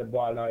و دست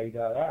بالایی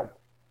دارن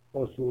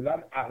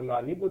اصولا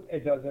عقلانی بود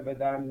اجازه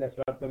بدن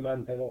نسبت به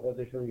منطق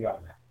خودشون یا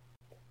نه؟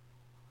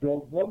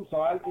 دوم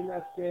سوال این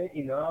است که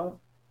اینا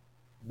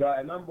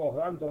دائما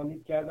بحران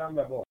تولید کردن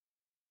و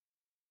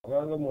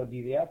بحران رو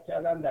مدیریت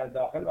کردن در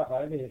داخل و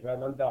خارج کشور.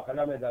 من داخل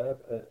هم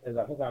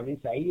اضافه تامین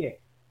صحیحه،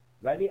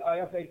 ولی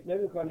آیا فکر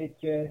نمی کنید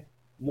که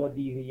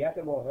مدیریت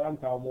بحران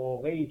تا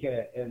موقعی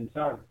که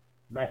انسان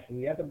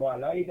مشروعیت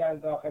بالایی در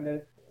داخل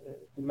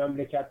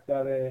مملکت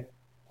داره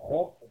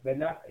خب به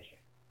نفعشه؟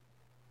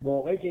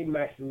 موقعی که این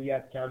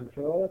مشروعیت کم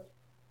شد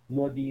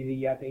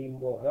مدیریت این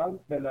بحران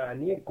به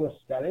معنی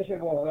گسترش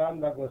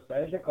بحران و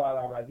گسترش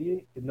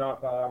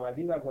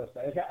ناکارآمدی و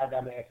گسترش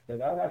عدم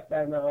اقتدار است.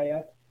 در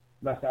نهایت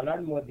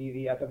مثلا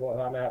مدیریت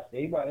بحران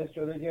هسته‌ای باعث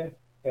شده که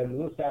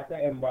امروز تحت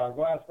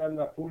امبارگو هستن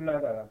و پول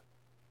ندارن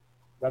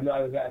و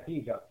نارضایتی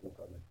ایجاد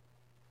میکنه.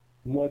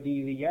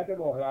 مدیریت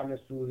بحران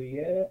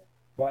سوریه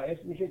باعث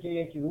میشه که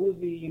یک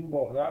روزی این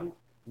بحران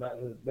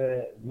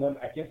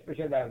منعکس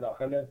بشه در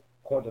داخل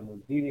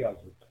خودمون دیر یا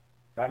زود.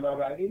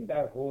 بنابراین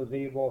در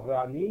حوزه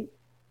بحرانی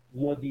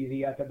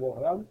مدیریت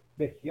بحران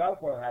بسیار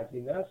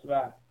پرهزینه است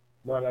و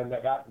مانند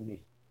قبل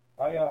نیست.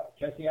 آیا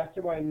کسی هست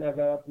که با این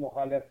نظرات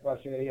مخالف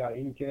باشه یا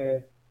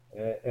اینکه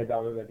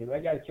ادامه بدیم؟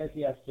 اگر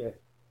کسی هست که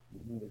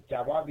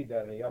جوابی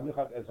داره یا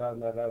میخواد اظهار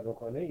نظر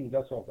بکنه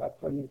اینجا صحبت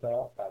کنیم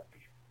تا بعد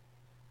پیش.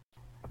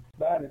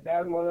 بله،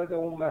 در مورد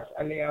اون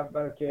مسئله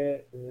اول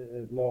که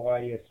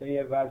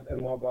مقایسه وضع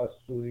ما با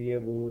سوریه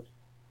بود،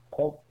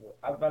 خب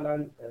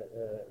اولا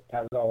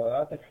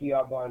تظاهرات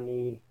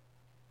خیابانی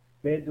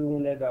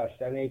بدون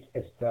داشتن یک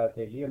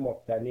استراتژی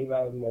مبتنی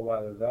بر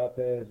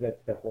مبارزات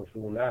ضد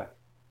خشونت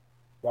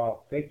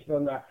با فکر و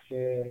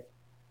نقشه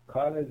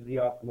کار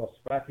زیاد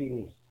مثبتی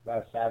نیست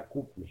و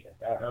سرکوب میشه.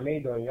 در همه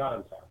دنیا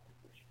هم سرکوب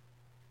میشه.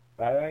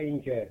 برای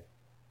اینکه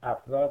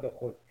افراد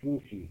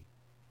خودجوشی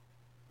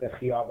به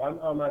خیابان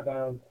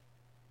آمدند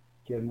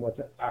که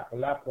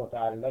اغلب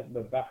متعلق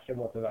به بخش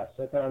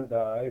متوسطند،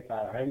 دارای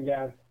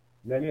فرهنگند،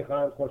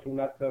 نمیخواهند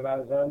خشونت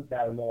بورزند،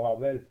 در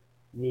مقابل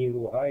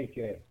نیروهایی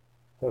که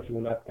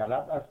خشونت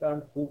طلب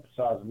هستند، خوب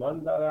سازمان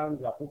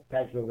دارند و خوب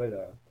تجربه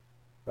دارند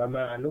و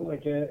معلومه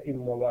که این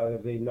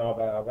مبارزه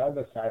نابرابر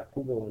به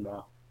سرکوب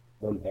اونا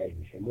منتهی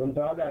میشه.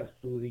 منتها در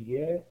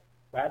سوریه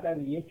بعد از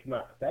یک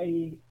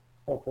مقطعی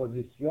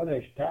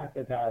اپوزیسیونش تحت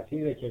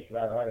تأثیر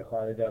کشورهای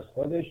خارج از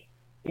خودش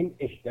این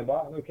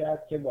اشتباه رو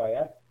کرد که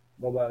باید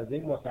مبارزه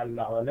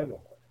مسلحانه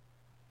بکنه.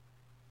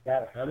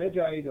 در همه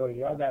جای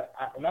دنیا، در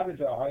اغلب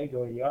جاهای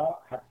دنیا،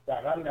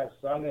 حداقل از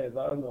سال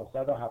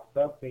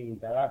 1970 به این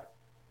طرف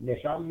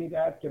نشان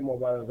میدهد که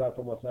مبارزات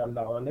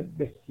مسلحانه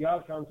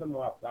بسیار شانس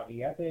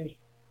موفقیتش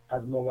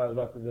از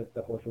مبارزات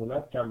ضد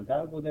خشونت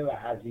کمتر بوده و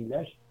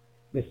هزینه‌اش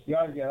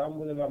بسیار گران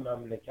بوده و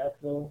مملکت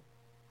رو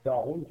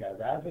داغون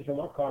کرده. حرف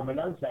شما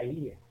کاملا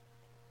صحیحه.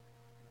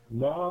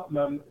 ما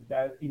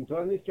در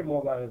اینطور نیست که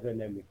مبارزه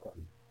نمی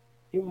کنیم.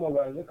 این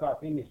مبارزه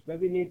کافی نیست.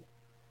 ببینید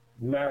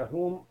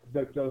مرحوم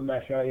دکتر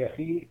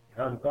مشایخی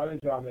همکار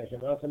جامعه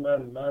شناس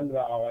من و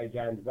آقای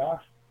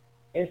گنجبخش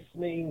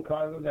اسم این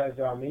کار رو در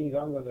جامعه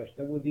ایران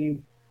گذاشته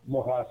بودیم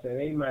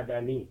محاصره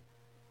مدنی.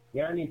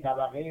 یعنی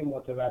طبقه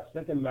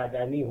متوسط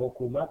مدنی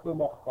حکومت رو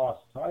با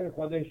خواستهای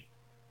خودش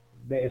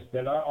به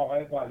اصطلاح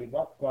آقای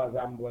قالیباف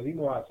گازنبری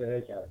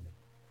محاصره کرده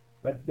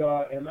و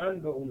دائما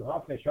به اونها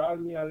فشار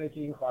میاره که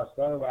این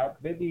خواستها رو باید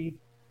بدید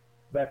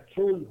و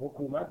چون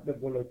حکومت به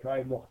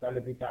بلوک‌های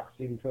مختلفی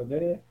تقسیم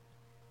شده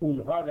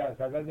اونها در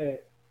صدد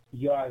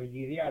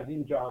یارگیری از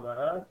این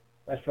جامعه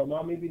و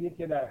شما میبینید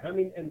که در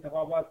همین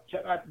انتخابات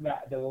چقدر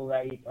وعده و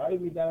وعیدهایی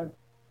میدن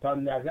تا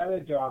نظر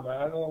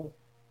جامعه رو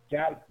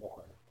جلب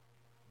بکنن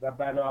و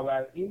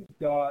بنابراین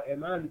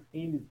دائما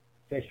این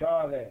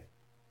فشار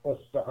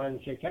استخوان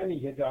شکنی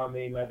که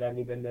جامعه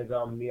مدنی به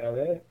نظام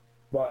میاره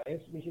باعث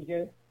میشه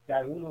که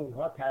درون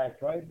اونها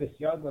ترک‌های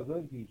بسیار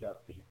بزرگی ایجاد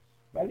بشه.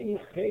 ولی این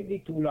خیلی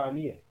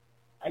طولانیه.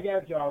 اگر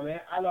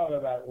جامعه علاوه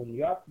بر اون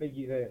یاد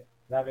بگیره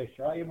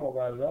روش‌های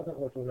مبارزات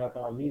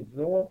خشونت‌آمیز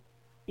رو،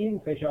 این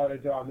فشار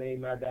جامعه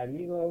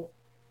مدنی رو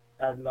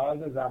از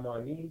لحاظ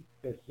زمانی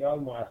بسیار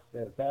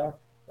مؤثرتر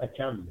و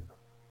کم میکنه.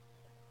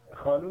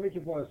 خانومی که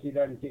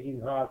پرسیدن که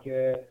اینها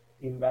که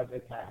این وضع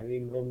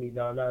تحریم رو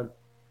میدانند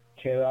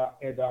چرا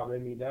ادامه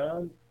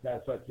میدن در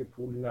صورتی که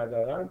پول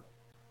ندارن،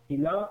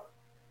 اینا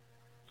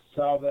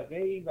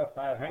سابقه‌ای و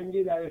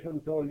فرهنگی درشون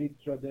تولید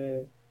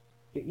شده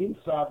که این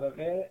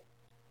سابقه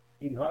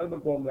اینها رو به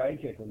گمراهی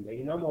کشونده.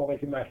 اینا موقعی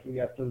که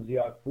مشروعیتشون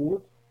زیاد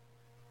بود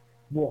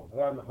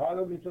بحران‌ها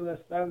رو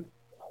میتونستن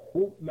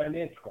خوب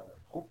منیج کنن،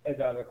 خوب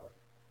اداره کنن.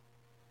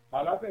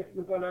 حالا فکر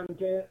میکنن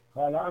که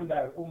حالا هم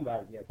در اون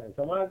وضعیتن.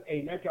 شما از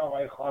عینک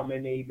آقای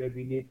خامنه‌ای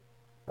ببینید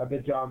و به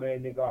جامعه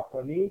نگاه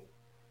کنید،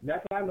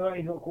 نه تنها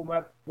این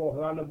حکومت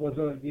بحران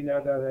بزرگی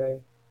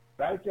نداره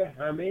بلکه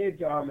همه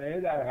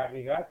جامعه در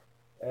حقیقت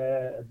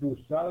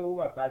دوستان او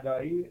و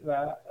فدایی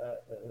و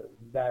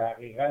در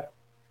حقیقت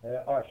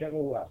عاشق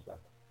او هستند.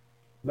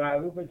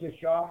 معروفه که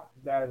شاه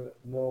در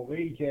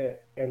موقعی که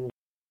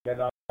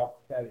انقلاب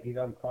در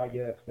ایران پا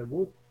گرفته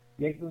بود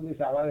یک روزی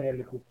سوار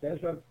هلیکوپتر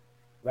شد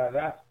و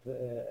رفت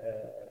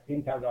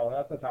این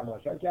تظاهرات رو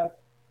تماشا کرد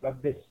و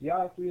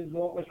بسیار توی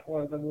ذوقش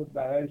خورده بود،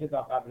 برای اینکه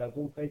تا قبل از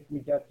اون فکر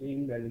میکرد که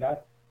این ملت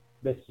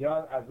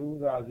بسیار از اون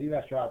راضی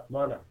و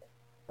شادمانند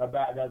و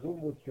بعد از اون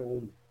بود که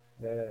اون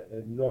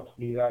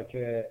نطقی را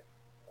که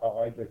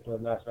آقای دکتر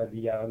نصر و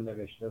دیگران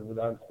نوشته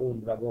بودند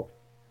خوند و گفت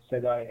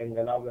صدای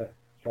انقلاب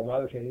شما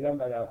رو شنیدم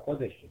و در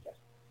خودش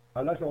شکست.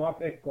 حالا شما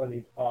فکر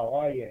کنید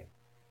آقای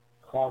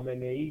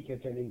خامنه‌ای که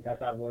چنین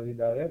تصوری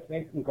داره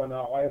فکر میکنه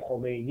آقای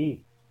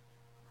خمینی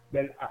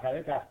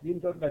بالاخره تسلیم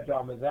شد و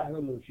جام زهر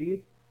رو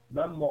نوشید،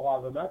 من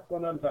مقاومت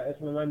کنم تا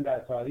اسم من در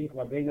تاریخ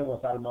و بین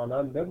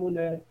مسلمانان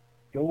بمونه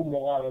که او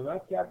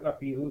مقاومت کرد و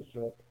پیروز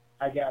شد.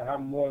 اگر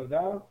هم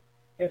مردم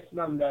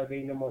اسمم در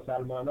بین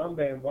مسلمانان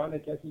به عنوان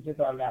کسی که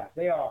تا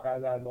لحظه آخر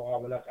در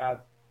مقابل غرب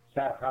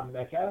سرخم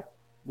نکرد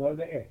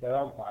مورد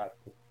احترام خواهد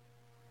بود.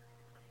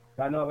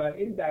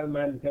 بنابراین در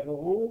منطق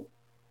او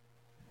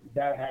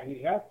در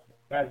حقیقت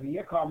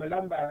قضیه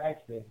کاملا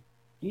برعکسه.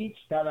 هیچ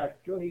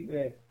توجهی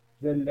به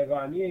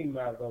زندگانی این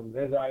مردم،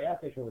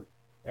 رضایتشون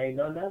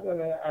اینا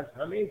نداره. از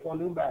همه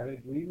فنون بهره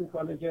جویی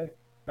میکنه که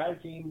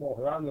بلکه این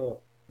بحران رو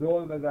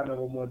دور بزنه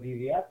و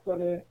مدیریت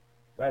کنه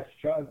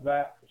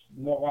و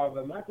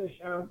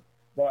مقاومتش هم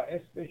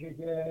باعث بشه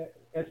که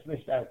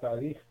اسمش در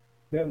تاریخ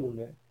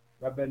بمونه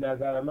و به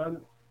نظر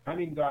من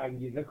همین دو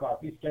انگیزه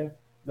کافی است که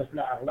مثل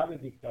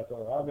اغلب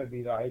دیکتاتورها به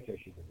بیراهه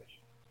کشیده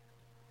بشه.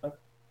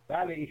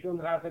 بله ایشون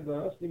حرف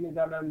درستی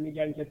میزنن،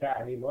 میگن که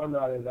تحریم ها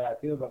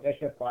نارضایتی رو به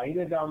قشر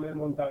پایین جامعه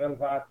منتقل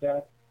خواهد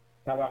کرد،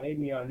 طبقه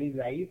میانی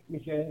ضعیف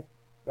میشه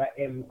و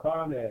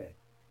امکان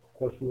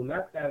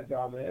خشونت در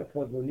جامعه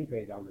فزونی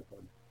پیدا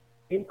میکنه.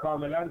 این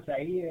کاملا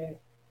صحیحه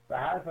و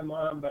حرف ما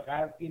هم به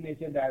غرب اینه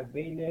که در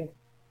بین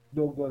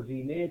دو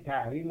گزینه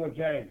تحریم و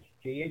جنگ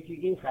که یکی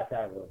این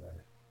خطر رو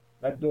داره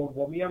و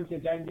دومی هم که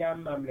جنگ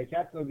هم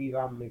مملکت رو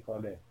ویران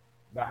میکنه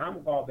و هم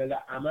قابل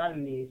عمل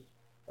نیست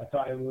و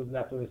تا امروز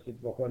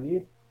نتونستید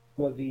بکنید،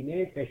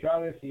 گزینه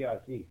فشار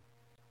سیاسی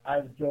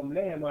از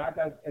جمله حمایت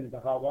از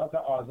انتخابات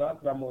آزاد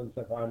و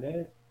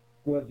منصفانه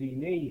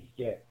گزینه‌ای است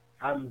که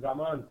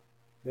همزمان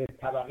به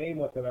طبقه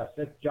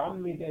متوسط جان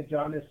میده،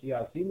 جان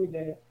سیاسی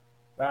میده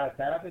و از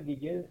طرف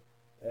دیگه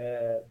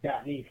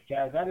دقیق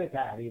کردن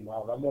تحریم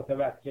ها و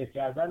متوجه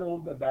کردن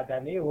اون به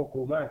بدنه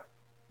حکومت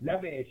نه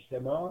به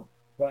اجتماع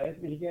باعث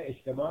میشه که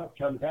اجتماع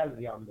کمتر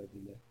زیان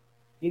ببینه.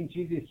 این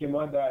چیزی است که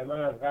ما دائما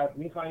از غرب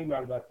میخوایم.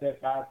 البته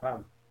غرب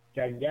هم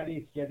جنگلی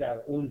است که در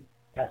اون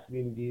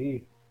تصمیم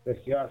گیری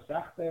بسیار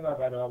سخته و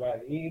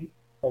بنابراین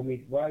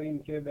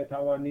امیدواریم که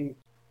بتوانیم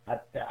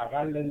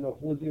حداقل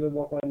نفوذی رو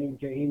بکنیم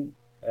که این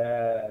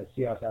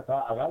سیاست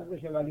ها عوض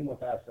بشه، ولی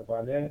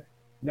متاسفانه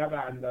نه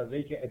به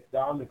اندازه‌ای که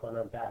ادعا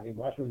میکنن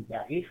تحریم هاشون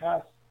دقیق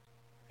هست،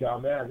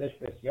 جامعه ازش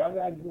بسیار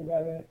رنج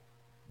میبره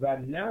و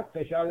نه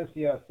فشار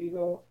سیاسی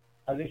رو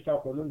ازش تا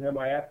کنون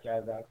حمایت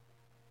کردن.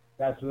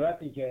 در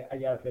صورتی که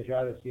اگر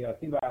فشار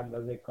سیاسی به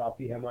اندازه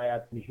کافی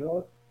حمایت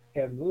میشد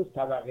امروز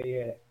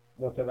طبقه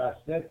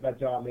متوسط و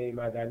جامعه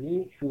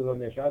مدنی شور و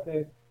نشاط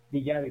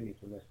دیگری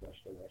میتونست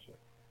داشته باشه.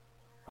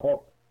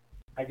 خب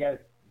اگر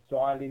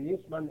سوالی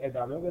نیست من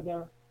ادامه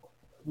بدم.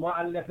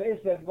 مؤلفه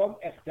سوم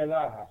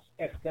اقتدار هست.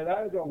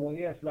 اقتدار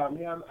جمهوری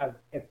اسلامی هم از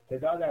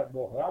ابتدا در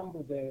بحران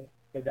بوده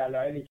به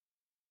دلایلی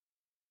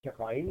که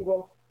خواهیم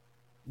گفت.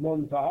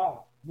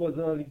 منتها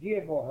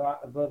بزرگی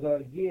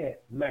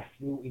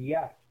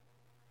مشروعیت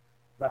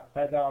و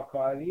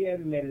فداکاری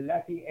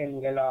ملتی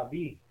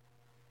انقلابی،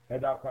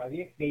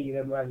 فداکاری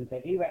غیر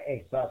منطقی و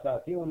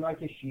احساساتی اونا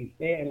که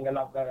شیفته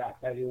انقلاب در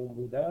رهبری اون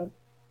بودن،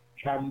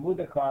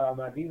 کمبود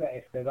کارآمدی و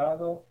اقتدار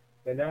رو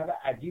به نحو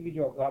عجیبی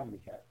جبران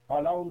میکرد.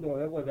 حالا اون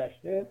دوره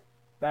گذشته،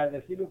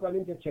 بررسی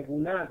میکنیم که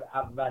چگونه از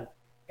اول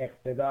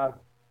اقتدار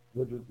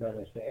وجود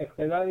نداشته.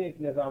 اقتدار یک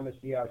نظام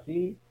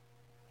سیاسی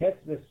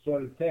حسب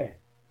سلطه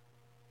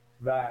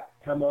و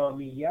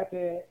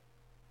تمامیت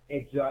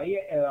اجرایی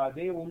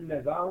اراده اون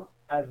نظام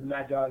از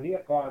مجاری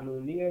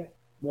قانونی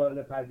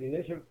مورد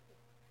پذیرش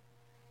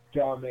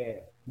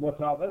جامعه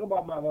مطابق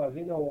با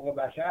موازین حقوق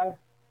بشر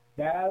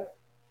در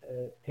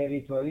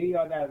تریتوری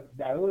یا در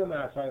درون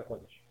مرزهای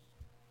خودش.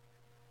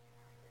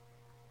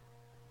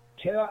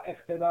 چرا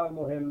اقتدار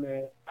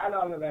مهمه؟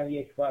 علاوه بر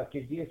یک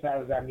پارچگی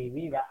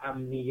سرزمینی و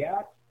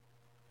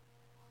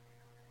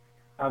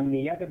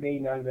امنیت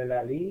بین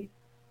المللی،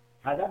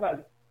 هدف از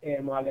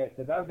اعمال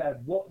اقتدار در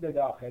بعد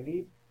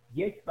داخلی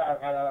یک،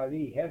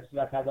 برقراری، حفظ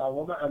و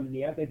تداوم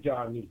امنیت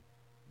جانی،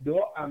 دو،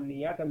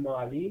 امنیت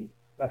مالی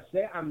و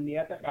سه،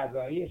 امنیت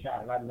غذایی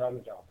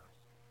شهروندان جامعه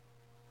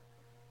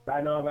است.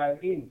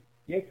 بنابراین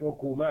یک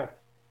حکومت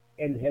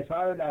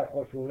انحصار در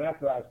خشونت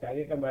رو از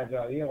طریق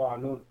مجاری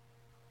قانون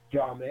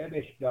جامعه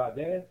بهش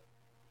داده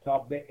تا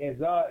به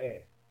ازای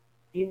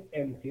این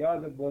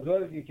امتیاز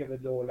بزرگی که به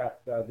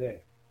دولت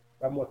داده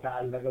و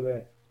متعلق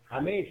به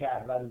همه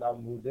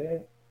شهروندان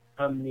بوده،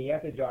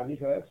 امنیت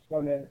جانیش رو حفظ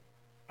کنه،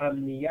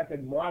 امنیت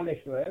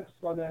مالش رو حفظ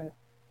کنه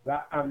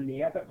و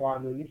امنیت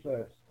قانونیش رو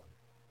حفظ کنه.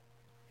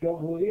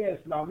 جمهوری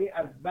اسلامی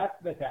از بد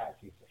به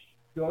تأسیسش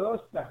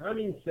درست به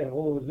همین سه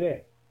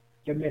حوزه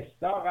که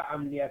مصداق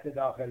امنیت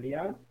داخلی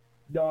هم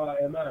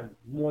دائما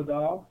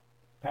مدام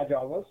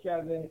تجاوز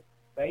کرده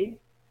و این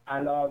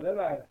علاوه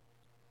بر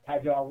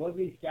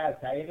تجاوزی است که از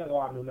طریق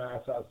قانون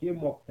اساسی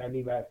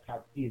مبتنی بر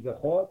تبعیض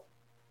خود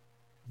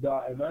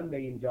دائما به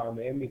این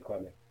جامعه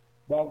میکنه.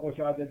 با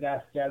گشاده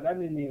دست کردن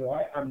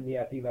نیروهای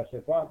امنیتی و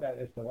سپاه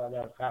در استفاده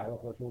از قهر و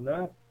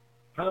خشونت،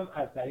 هم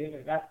از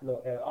طریق قتل و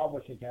ارعاب و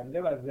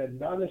شکنجه و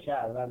زندان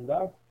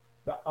شهروندان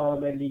و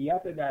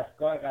عاملیت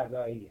دستگاه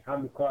قضایی،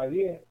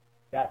 همکاری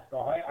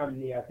دستگاه‌های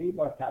امنیتی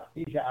با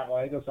تفتیش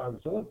عقاید و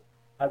سانسور،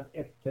 از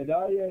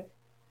ابتدای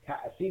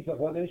تأسیس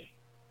خودش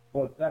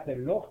قدرت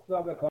لخت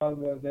را به کار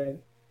برده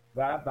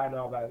و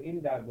بنابراین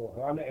در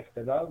بحران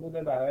اقتدار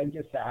بوده، برای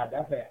اینکه سه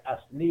هدف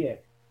اصلی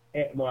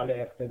اعمال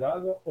اقتدار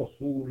رو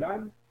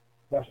اصولاً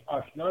باش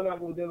آشنا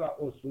نبوده و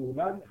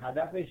اصولاً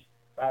هدفش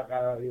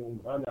برقراری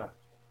اونها نبوده.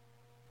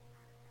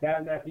 در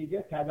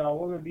نتیجه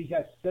تداوم بیش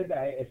از 3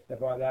 دهه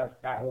استفاده از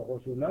قهر و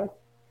خشونت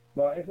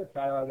باعث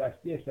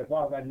فرادستی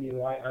سپاه و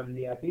نیروهای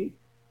امنیتی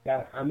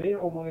در همه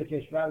امور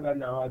کشور و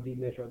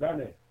نهادینه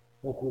شدن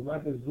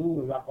حکومت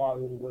زور و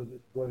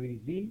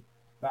قانون‌گریزی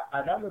و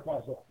عدم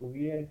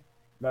پاسخگویی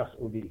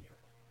مسئولین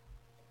شد.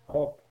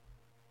 خب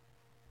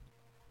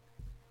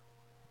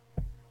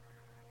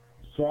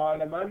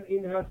سوال من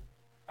این هست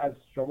از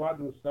شما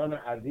دوستان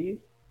عزیز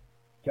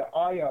که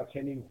آیا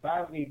چنین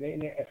فرقی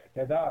بین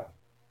اقتدار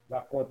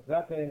و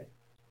قدرت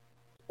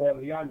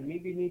عریان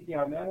می‌بینید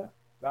یا نه؟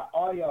 و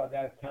آیا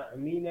در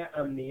تأمین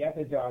امنیت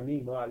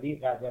جانی، مالی،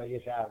 غذایی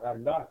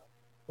شهروندان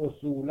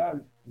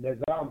اصولاً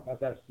نظام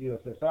پس از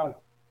 33 سال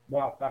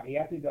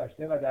موفقیتی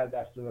داشته و در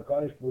دستور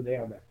کارش بوده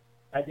یا نه؟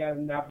 اگر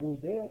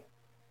نبوده،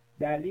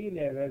 دلیل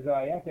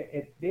رضایت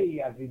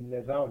عده‌ای از این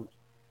نظام،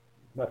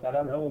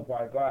 مثلا همون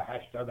پایگاه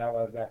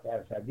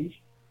 8-12%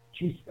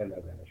 چیست به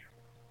نظرشون؟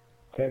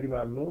 خیلی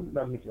ممنون.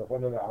 من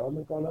میکروفون رو رها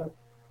میکنم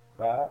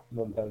و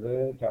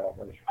منتظر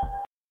جوابشون.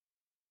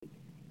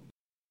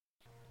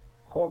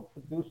 خب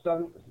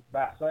دوستان،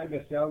 بحث‌های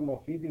بسیار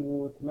مفیدی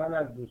بود. من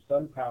از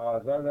دوستان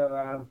تقاضا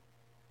دارم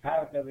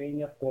فرق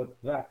بین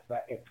قدرت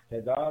و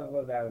اقتدار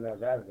رو در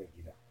نظر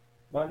بگیرم.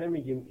 ما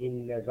نمیگیم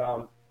این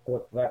نظام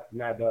قدرت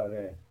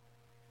نداره،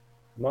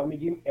 ما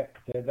میگیم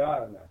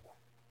اقتدار نداره.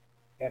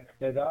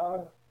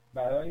 اقتدار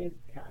برای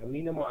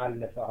تأمین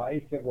مؤلفه هایی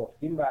که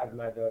گفتیم و از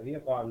مجاری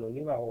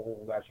قانونی و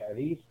حقوق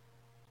بشری است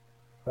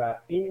و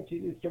این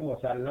چیزی که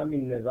مسلم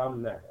این نظام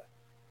نداره.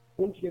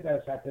 اون که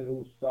در سطح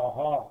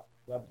روستاها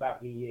و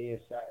بقیه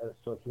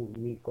سطوح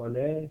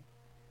میکنه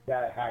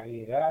در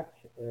حقیقت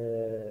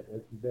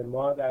به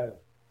ما در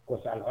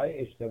گسل‌های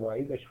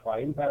اجتماعی بهش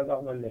خواهیم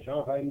پرداخت و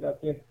نشان خواهیم داد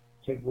که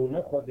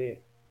چگونه خود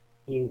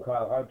این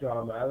کارها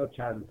جامعه رو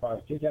چند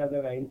پارچه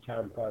کرده و این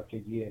چند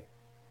پارچگی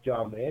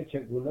جامعه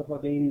چگونه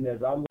خود این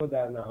نظام رو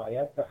در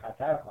نهایت به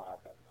خطر خواهد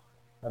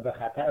انداخت و به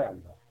خطر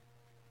انداخت.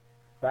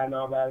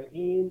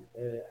 بنابراین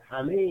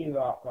همه این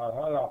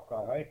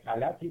راهکارهای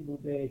غلطی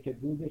بوده که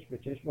دودش به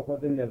چشم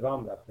خود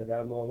نظام رفته.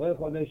 در موقع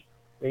خودش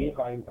به این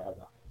خواهیم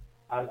پرداخت.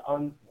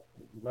 الان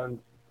من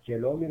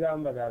جلو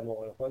میرم و در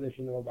موقع خودش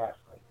این رو بحث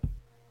کنیم.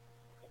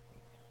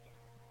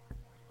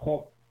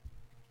 خب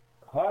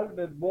حال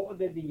به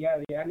بعد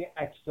دیگر، یعنی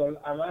عکس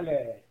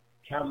العمل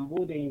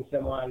کمبود این سه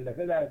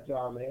مؤلفه در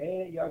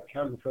جامعه یا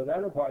کم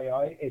شدن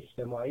پایه‌های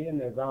اجتماعی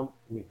نظام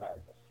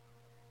می‌پردازه.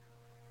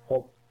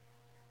 خب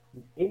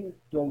این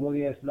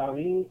جمهوری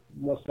اسلامی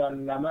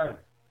مسلماً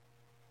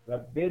و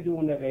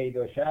بدون قید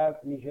و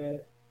شرط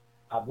میشه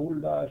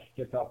قبول داشت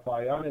که تا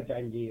پایان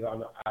جنگ ایران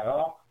و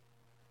عراق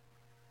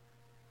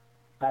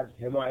از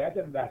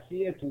حمایت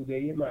وسیع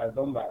توده‌ای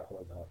مردم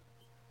برخوردار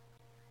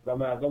و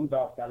مردم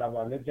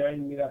داوطلبانه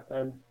جنگ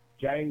میرفتن.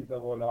 جنگ به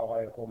قول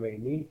آقای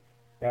خمینی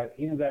در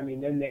این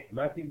زمینه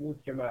نعمتی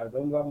بود که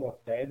مردم را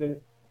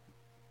متحد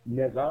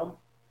نظام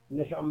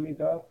نشان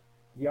میداد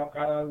یا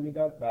قرار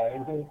میداد، برای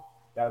اینکه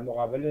در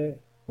مقابل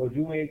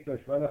هجوم یک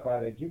دشمن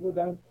خارجی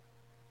بودند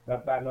و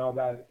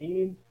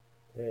بنابراین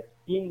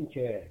این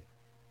که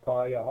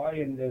پایه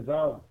های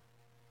نظام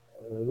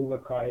رو به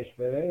کاهش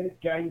بره،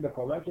 جنگ به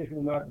کمکش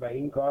اومد و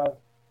این کار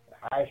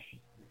 8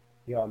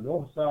 یا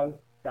 9 سال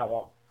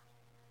دوام.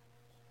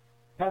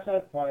 پس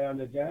از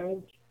پایان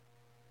جنگ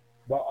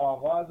با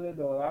آغاز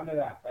دوران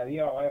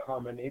رهبری آقای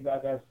خامنه‌ای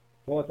بعد از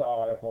فوت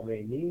آقای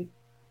خمینی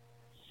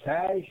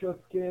سعی شد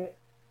که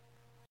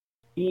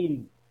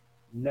این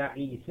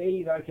نقیصه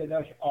ای را که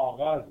داشت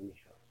آغاز می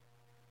شد،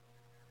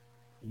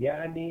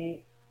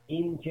 یعنی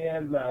این که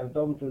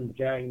مردم چون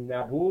جنگ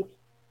نبود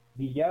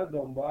دیگر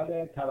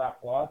دنبال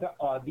توقعات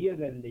عادی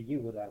زندگی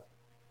بودند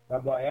و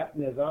باید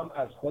نظام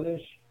از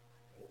خودش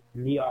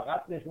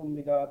لیاقت نشون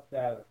میداد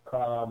در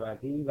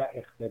کارآمدی و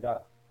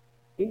اقتدار.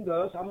 این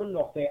درست همون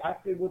نقطه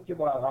عطفی بود که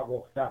بارها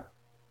گفتم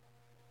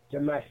که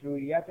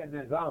مشروعیت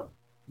نظام،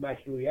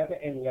 مشروعیت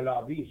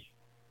انقلابیش،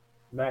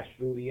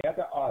 مشروعیت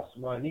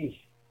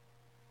آسمانیش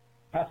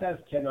پس از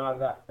کنار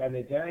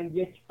رفتن جنگ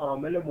یک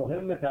عامل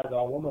مهم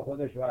تداوم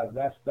خودش رو از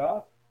دست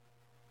داد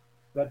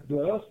و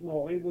درست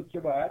موقعی بود که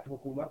باید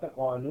حکومت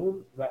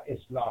قانون و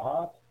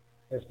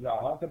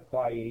اصلاحات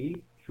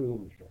پایه‌ای شروع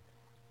می‌شد.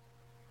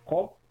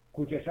 خب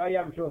کوشش‌هایی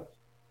هم شد.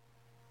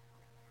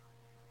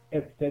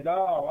 ابتدا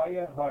آقای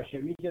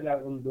هاشمی که در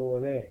اون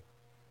دوره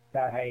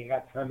در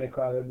حقیقت همه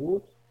کاره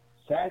بود،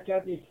 سعی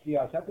کرد یک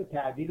سیاست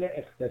تعدیل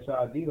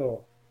اقتصادی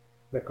رو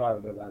به کار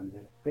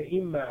ببنده، به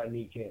این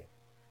معنی که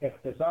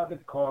اقتصاد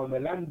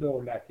کاملا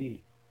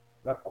دولتی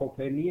و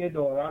کپنی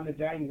دوران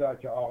جنگ را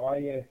که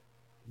آقای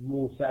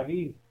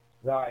موسوی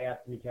رعایت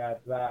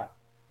میکرد و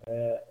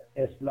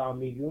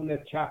اسلامیون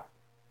چپ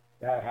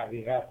در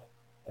حقیقت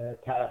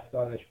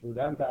طرفدارش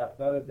بودن،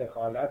 طرفدار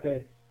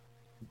دخالت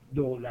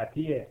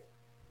دولتی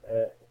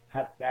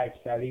حد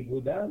اکثری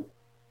بودن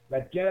و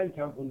جنگ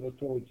هم اون رو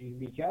توجیه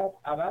میکرد،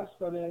 عوض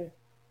کنه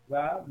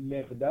و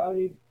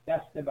مقداری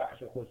دست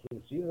بخش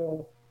خصوصی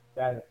رو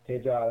در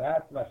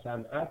تجارت و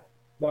صنعت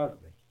باز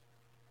بشه.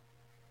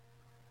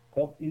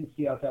 خب این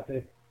سیاست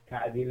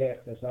تعدیل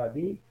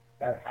اقتصادی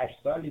در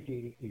 8 سالی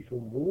که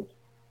ایشون بود،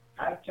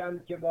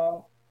 هرچند که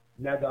با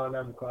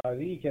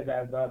ندانمکاری که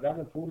در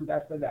دادن پول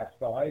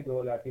دستگاه‌های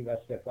دولتی و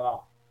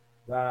سپاه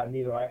و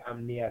نیروهای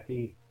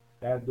امنیتی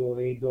در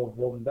دوره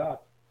دوم داد،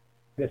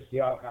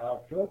 بسیار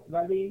خراب شد،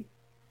 ولی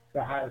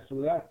به هر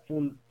صورت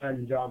چون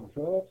انجام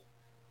شد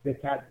به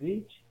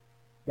تدریج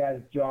در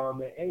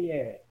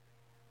جامعه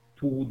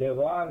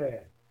توده‌وار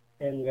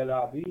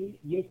انقلابی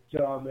یک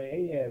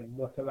جامعه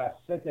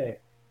متوسط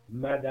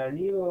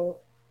مدنی رو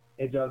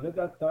اجازه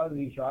داد تا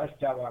ریشه‌هاش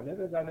جوانه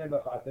بزنه، به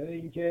خاطر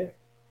اینکه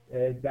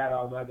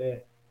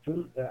درآمده،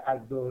 چون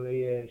از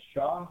دوره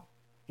شاه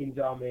این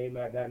جامعه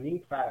مدنی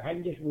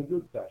فرهنگش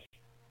وجود داشت،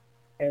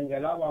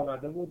 انقلاب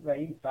آمده بود و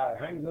این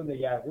فرهنگ رو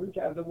دگرگون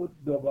کرده بود،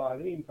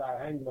 دوباره این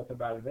فرهنگ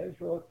متبلور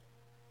شد،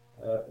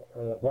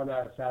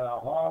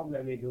 هنرسراها،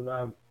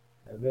 نمیدونم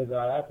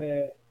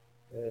وزارت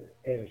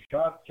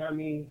ارشاد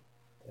کمی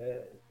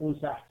اون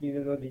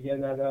سختگیری رو دیگه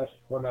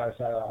نداشت،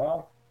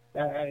 هنرسراها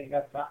در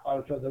حقیقت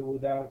فعال شده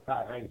بودن،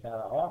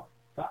 فرهنگسراها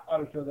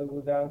فعال شده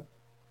بودن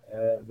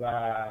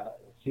و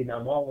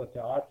سینما و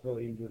تئاتر و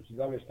اینجور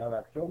چیزا بهش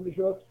توجه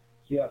میشد.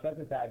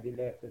 سیاست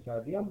تعدیل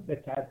اقتصادی هم به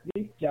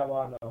تدریج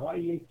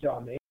جوانه‌های یک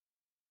جامعه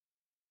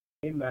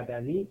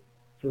مدنی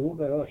شروع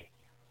به رشد،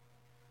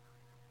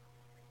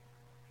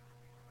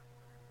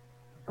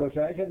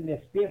 گشایش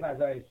نسبی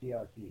فضای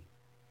سیاسی،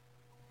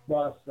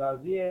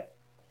 بازسازی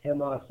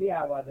حماسی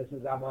حوادث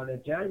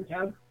زمان جنگ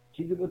هم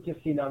چیزی بود که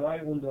سینمای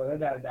اون دوره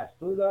در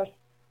دستور داشت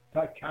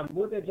تا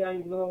کمبود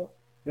جنگ رو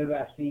به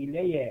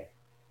وسیله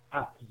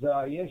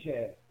افزایش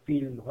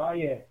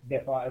فیلم‌های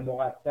دفاع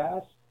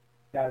مقدس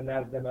در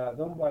نزد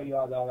مردم با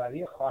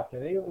یادآوری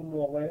خاطره اون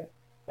موقع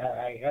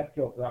در حقیقت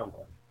جبران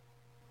کنه.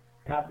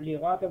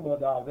 تبلیغات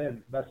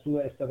مداوم و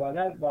سوء استفاده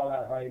از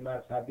باورهای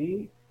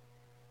مذهبی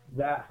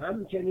و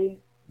همچنین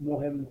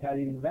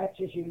مهمترین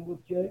وجهش این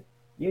بود که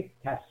یک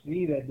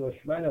تصویر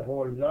دشمن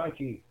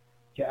هولناکی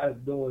که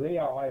از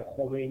دوره آقای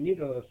خمینی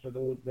درست شده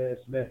بود به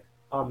اسم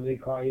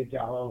آمریکای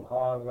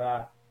جهانخوار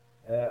و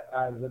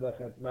عرض به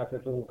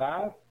خدمتتون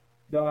غرب،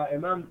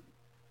 دائما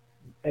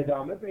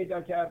ادامه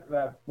پیدا کرد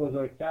و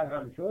بزرگتر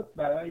هم شد،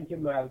 برای اینکه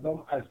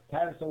مردم از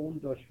ترس اون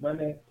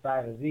دشمن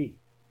فرضی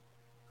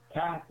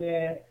تحت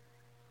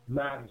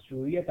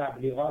مرزشویی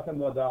تبلیغات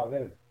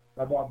مداوم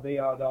و با به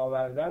یاد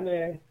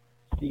آوردن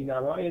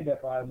سینمای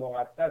دفاع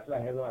مقدس و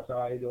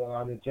حماسه‌های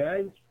دوران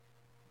جنگ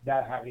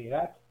در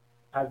حقیقت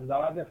از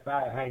لحاظ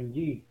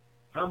فرهنگی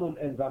همون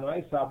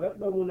انسان‌های سابق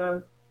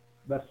بمونن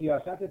و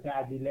سیاست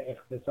تعدیل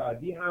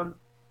اقتصادی هم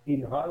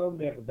اینها رو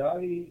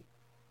مقداری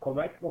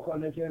کمک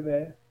بکنه که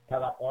به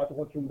توقعات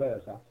خودشون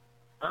برسن.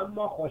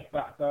 اما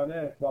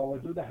خوشبختانه با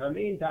وجود همه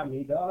این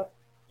تمهیدات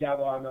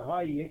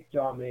جوانه‌های یک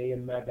جامعه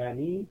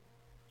مدنی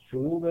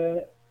شروع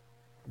به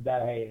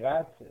در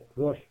حقیقت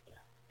رشد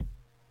کرد.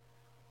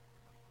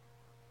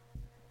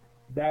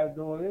 در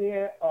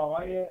دوره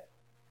آقای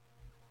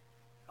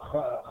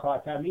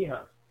خاتمی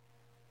هم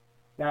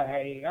در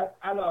حقیقت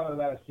علاوه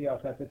بر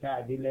سیاست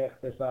تعدیل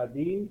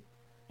اقتصادی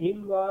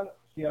این بار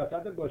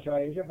سیاست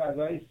گشایش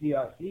فضای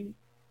سیاسی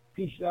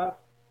پیش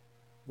رفت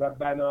و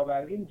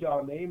بنابراین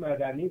جامعه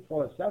مدنی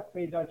فرصت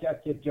پیدا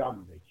کرد که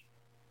جان بگیره.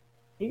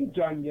 این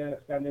جان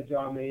گرفتن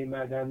جامعه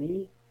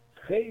مدنی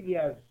خیلی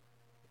از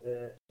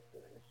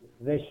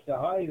رشته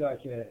هایی را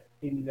که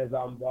این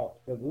نظام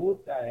بافته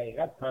بود در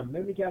حقیقت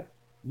پنبه میکرد،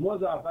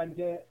 مضافاً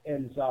که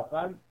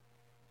انصافاً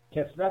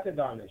کثرت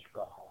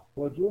دانشگاه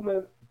ها،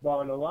 هجوم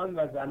بانوان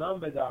و زنان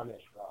به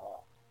دانشگاه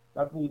ها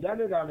و بودن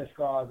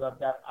دانشگاه آزاد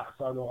در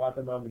اقصا نقاط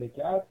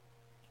مملکت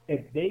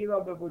عده‌ای را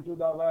به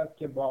وجود آورد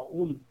که با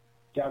اون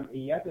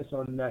جمعیت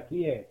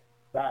سنتی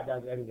بعد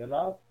از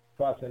انقلاب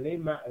فاصله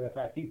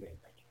معرفتی پیدا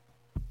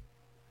کرد.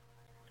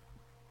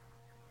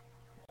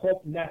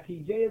 خب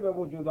نتیجه به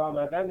وجود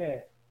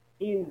آمدن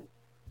این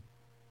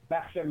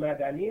بخش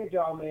مدنی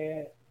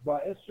جامعه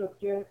باعث شد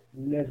که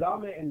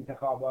نظام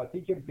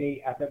انتخاباتی که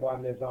بیعت با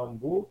نظام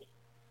بود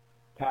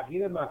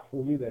تغییر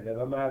مفهومی بده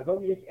و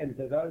مردم یک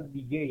انتظار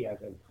دیگه ای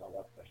از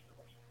انتخابات داشته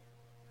باشه.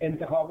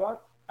 انتخابات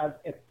از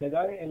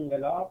ابتدای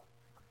انقلاب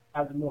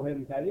از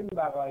مهمترین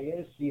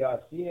وقایع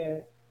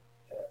سیاسی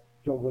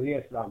جمهوری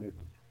اسلامی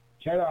بود.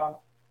 چرا؟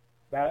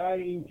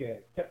 برای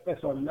اینکه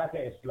طبق سنت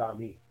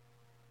اسلامی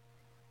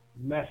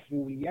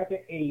مشروعیت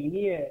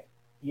عینی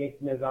یک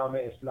نظام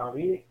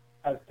اسلامی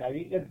از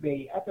طریق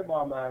بیعت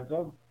با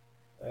مردم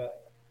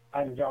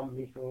انجام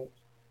میشد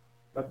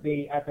و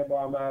بیعت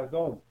با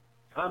مردم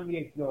هم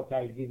یک نوع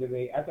تجدید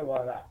بیعت با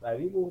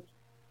رهبری بود،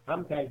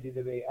 هم تجدید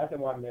بیعت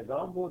با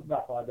نظام بود،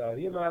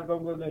 وفاداری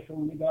مردم رو نشون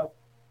میداد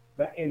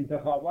و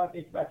انتخابات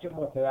یک بچه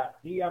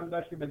مترقی هم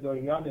داشت که به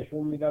دنیا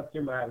نشون میداد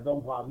که مردم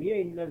حامی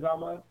این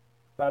نظام.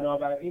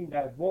 بنابراین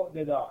در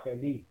بعد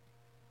داخلی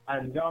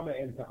انجام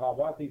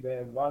انتخاباتی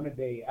به عنوان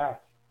بیعت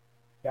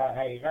در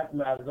حقیقت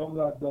مردم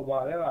را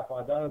دوباره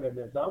وفادار به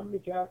نظام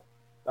میکرد،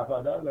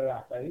 وفادار به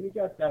رهبری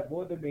میکرد. در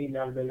بعد بین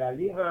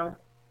المللی هم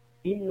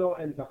این نوع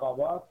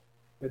انتخابات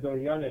به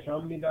دنیا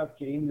نشان میداد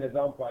که این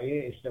نظام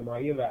پایه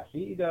اجتماعی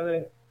وسیعی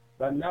داره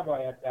و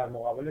نباید در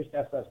مقابلش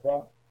دست از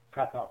پا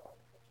خطا کنه.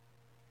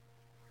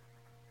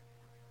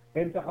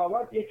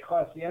 انتخابات یک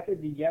خاصیت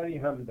دیگری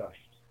هم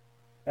داشت.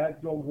 در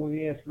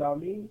جمهوری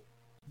اسلامی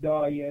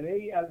دایره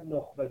ای از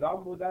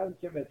نخبگان بودند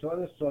که به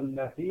طور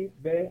سنتی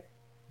به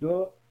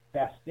دو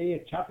دسته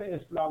چپ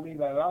اسلامی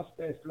و راست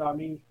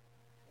اسلامی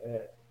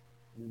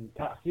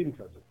تقسیم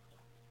شده بود.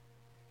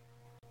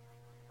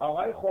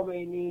 آقای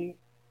خمینی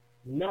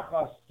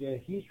نخواست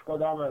که هیچ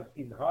کدام از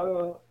اینها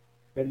رو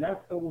به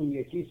نفع اون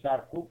یکی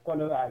سرکوب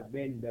کنه و از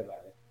بین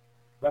ببره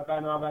و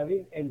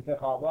بنابراین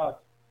انتخابات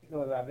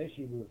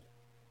روشی بود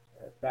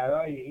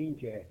برای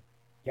اینکه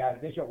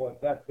گردش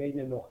قدرت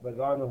بین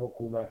نخبگان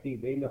حکومتی،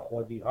 بین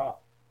خودی‌ها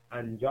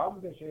انجام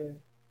بشه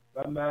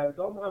و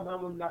مردم هم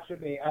همون نقش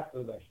بیعت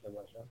رو داشته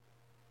باشن.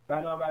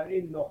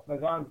 بنابراین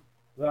نخبگان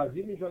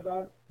راضی می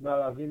شدن،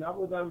 ناراضی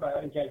نبودن،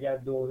 برای اینکه اگر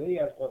دوره‌ای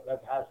از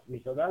قدرت حذف می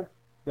شدن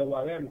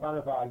دوباره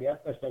امکان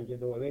فعالیت داشتن که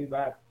دوره‌ای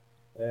بعد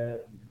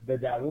به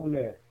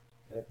درون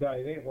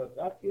دایره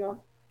قدرت بیان.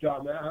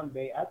 جامعه هم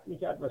بیعت می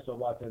کرد و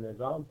ثبات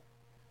نظام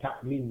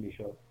تأمین می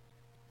شد.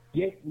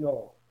 یک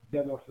نوع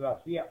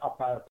دموکراسی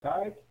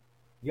آپارتاید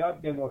یا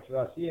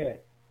دموکراسی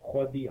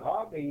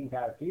خودی‌ها به این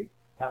ترتیب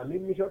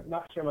تأمین می شد.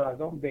 نقش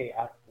مردم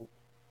بیعت بود.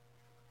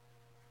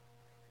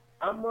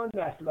 اما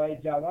نسل‌های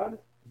جوان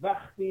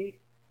وقتی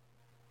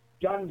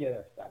جان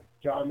گرفتن،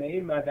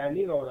 جامعه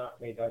مدنی رونق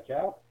پیدا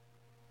کرد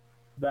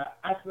و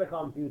عصر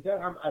کامپیوتر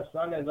هم از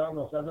سال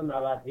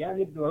 1990،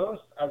 یعنی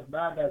درست از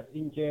بعد از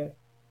اینکه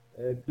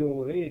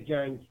دوره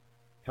جنگ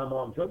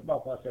تمام شد با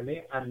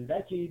فاصله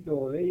اندکی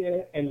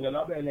دوره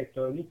انقلاب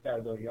الکترونیک در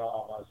دنیا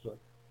آغاز شد.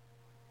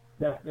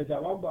 نسل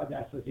جوان با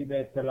دسترسی به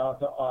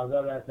اطلاعات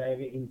آزاد از طریق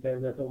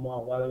اینترنت و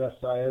ماهواره و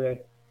سایر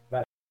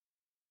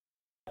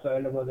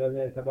وسایل مدرن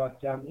ارتباط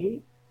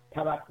جمعی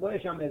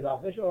توقعش هم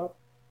اضافه شد.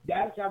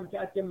 درک هم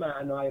کرد که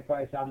معنای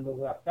پای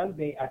صندوق رفتن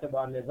بیعت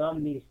با نظام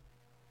نیست،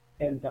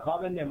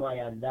 انتخاب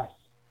نماینده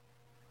است.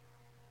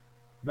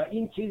 و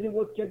این چیزی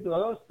بود که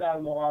درست در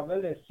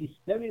مقابل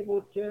سیستمی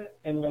بود که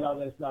انقلاب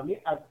اسلامی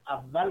از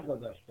اول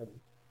گذاشته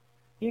بود.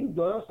 این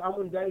درست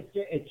همون جایی است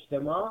که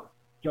اجتماع،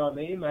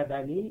 جامعه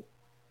مدنی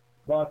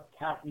با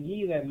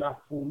تغییر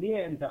مفهومی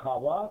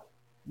انتخابات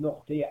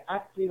نقطه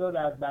عطفی رو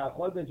در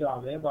برخورد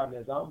جامعه با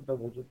نظام به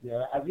وجود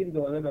میاره. از این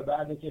دوره به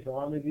بعد که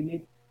شما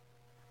میبینید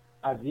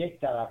از یک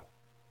طرف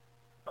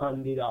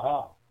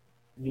کاندیداها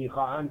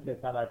میخواهند که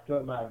توجه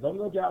مردم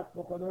رو جلب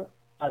بکنن،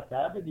 از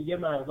طرف دیگه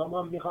مردم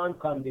هم میخوان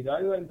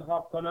کاندیدایی رو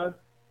انتخاب کنن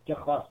که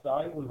خواسته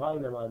های اونها رو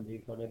نمایندگی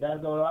کنه. در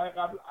دوره‌های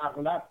قبل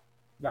اغلب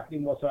وقتی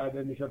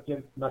مصاحبه میشد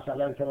که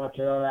مثلا شما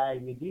چرا رأی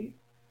میدی،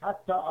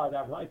 حتی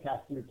آدم‌های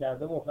تحصیل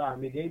کرده و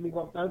فهمیده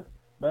میگفتن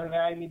من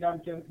رأی میدم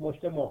که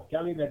مشت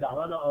محکمی به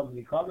دهان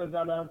آمریکا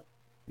بزنم،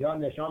 یا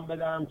نشان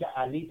بدهم که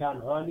علی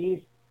تنها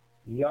نیست،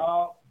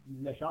 یا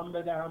نشان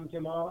بدهم که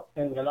ما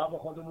انقلاب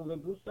خودمون رو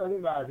دوست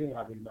داریم و از این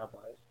قبیل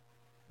مباحث.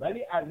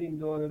 ولی از این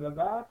دوره به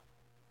بعد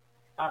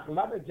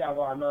اغلب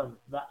جوانان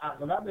و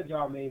اغلب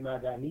جامعه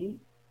مدنی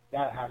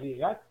در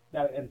حقیقت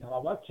در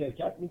انتخابات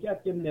شرکت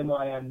میکرد که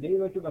نماینده‌ای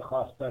رو که به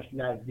خواستاش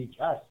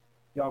نزدیک است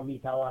یا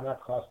میتواند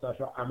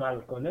خواستاش رو عمل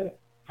کنه،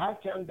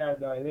 هرچند در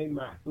دایره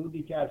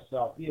محدودی که از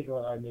صافی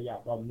شورای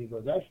نگهبان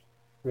میگذشت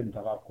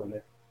انتخاب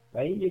کنه. و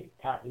این یک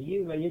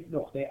تغییر و یک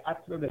نقطه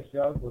عطف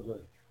بسیار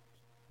بزرگ.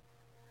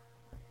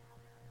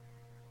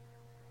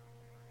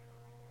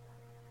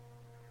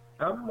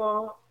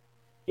 اما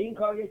این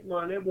کار یک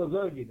مانع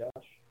بزرگی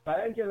داشت،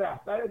 برای اینکه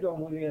رهبر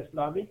جمهوری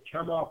اسلامی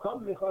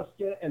کماکان میخواست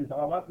که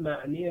انتخابات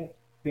معنی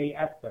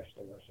بیعت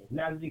داشته باشه.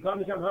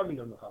 نزدیکانش هم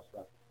همینو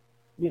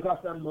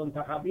میخواستن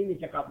منتخبینی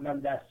که قبلا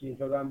دستچین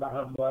شدن و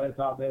همواره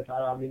تابع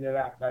فرامین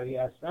رهبری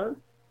هستن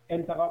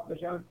انتخاب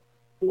بشن.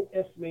 او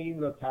اسم این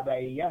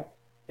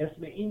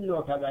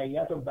نوع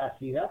تبعیت و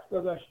بصیرت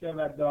گذاشته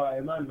و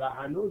دائما و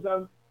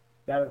هنوزم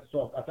در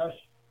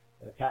صحبتاش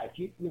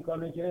تأکید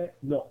میکنه که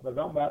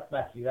نخبگان باید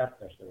بصیرت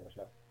داشته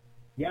باشن.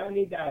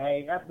 یعنی در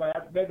حقیقت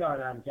باید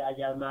بدانن که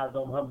اگر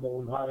مردم هم به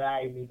اونها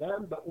رأی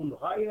میدن، به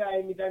اونهایی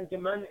رأی میدن که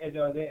من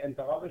اجازه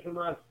انتخابشون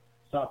رو از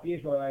صافی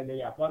شورای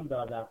نگهبان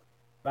دادم،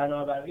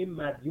 بنابراین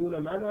مدیون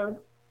منم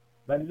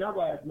و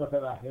نباید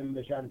متوهم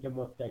بشن که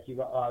متکی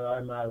به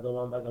آراء مردم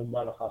هم و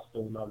دنبال خواست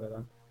اونا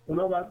برن.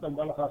 اونا باید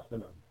دنبال خواست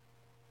من.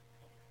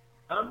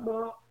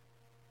 اما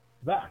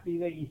وقتی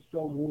رئیس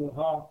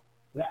جمهورها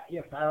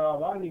رأی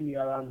فراوانی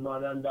میارن،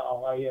 مانند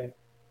آقای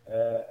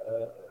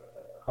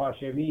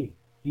هاشمی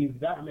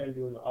 17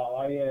 میلیون،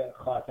 آقای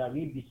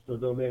خاتمی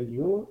 22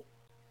 میلیون،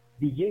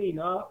 دیگه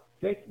اینا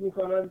فکر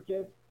میکنن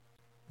که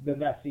به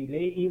وسیله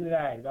این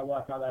رأی و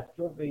با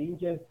توجه به این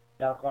که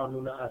در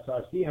قانون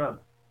اساسی هم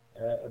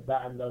به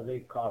اندازه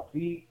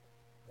کافی،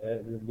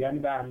 یعنی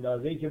به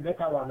اندازه‌ای که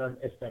بتوانند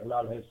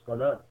استقلال حفظ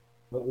کنند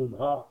و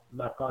اونها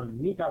مکان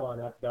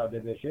میتواند داده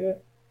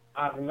بشه،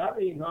 اغلب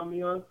اینها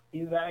میان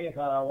این رأی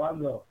فراوان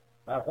رو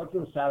بر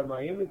خودشون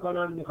سرمایه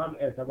میکنن، میخوان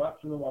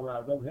ارتباطشون رو با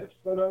مردم حفظ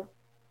کنن،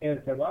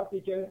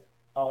 ارتباطی که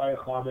آقای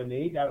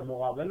خامنه‌ای در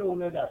مقابل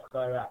اونه،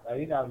 دستگاه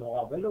رهبری در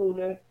مقابل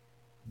اونه،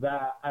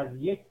 و از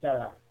یک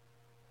طرف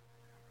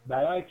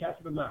برای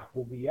کسب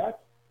محبوبیت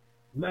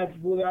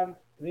مجبورن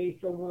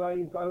رئیس جمهورها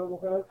این کار رو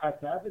بکنن، از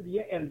طرف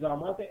دیگه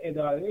الزامات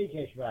اداره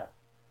کشور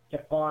که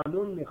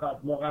قانون میخواد،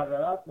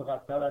 مقررات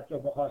میخواد، توجه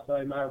به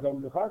خواستهای مردم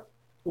میخواد،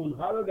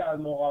 اونها رو در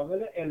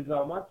مقابل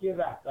الزاماتی که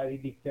رهبری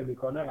دیکته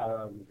میکنه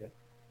قرار میده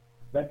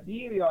و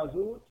دیر یا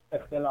زود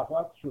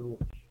اختلافات شروع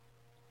میشه.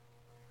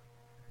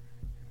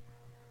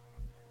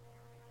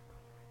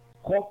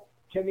 خب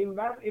چنین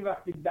وضعی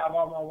وقتی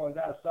دوام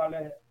آورده از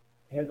سال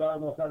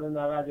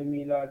 1990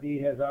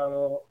 میلادی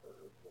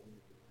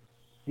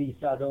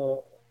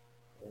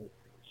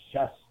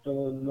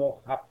 1369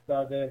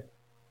 70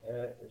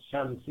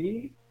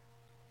 شمسی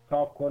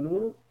تا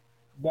کنون،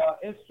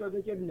 باعث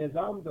شده که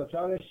نظام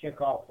دچار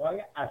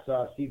شکاف‌های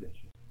اساسی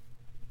بشه.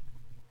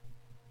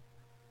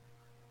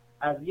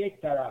 از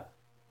یک طرف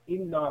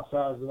این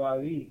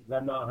ناسازگاری و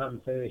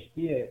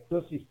ناهمسرشتی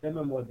دو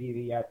سیستم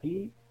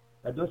مدیریتی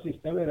و دو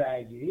سیستم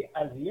رأیگیری،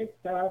 از یک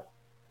طرف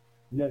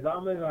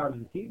نظام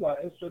رانتی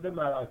باعث شده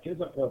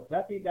مراکز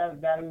قدرتی در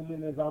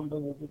درون نظام به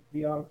وجود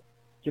بیان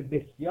که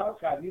بسیار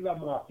قوی و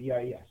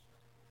مافیایی است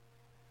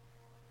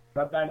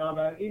و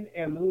بنابراین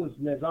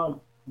امروز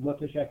نظام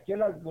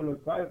متشکل از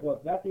بلوک‌های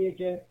قدرتیه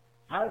که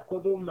هر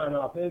کدوم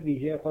منافع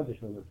ویژه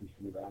خودشون رو پیش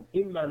میبرن.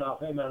 این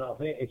منافع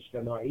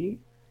اجتماعی،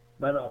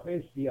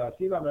 منافع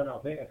سیاسی و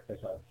منافع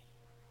اقتصادی.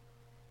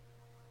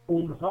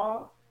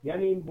 اونها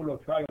یعنی این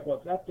بلوک‌های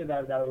قدرت که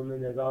در درون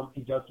نظام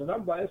ایجاد شدن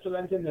باعث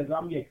شدن که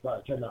نظام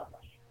یکپارچه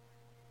نباشه.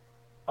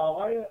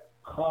 آقای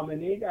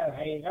خامنه‌ای در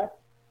حقیقت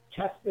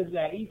چسب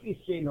ضعیفی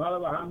است که اینها رو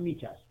به هم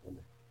میچسبونه.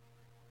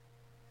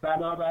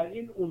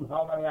 بنابراین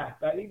اونها و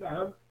رهبری به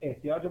هم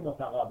احتیاج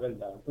متقابل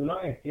دارن. اونا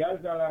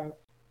احتیاج دارن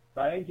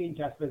برای اینکه این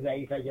چسب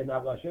ضعیف اگه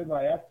نباشه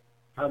باید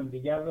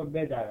همدیگر رو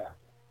بدرن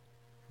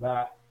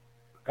و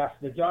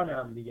قصد جان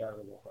همدیگر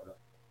رو بخورن،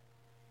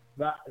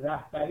 و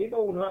رهبری به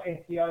اونها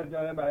احتیاج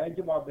داره برای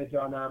اینکه با به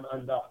جان هم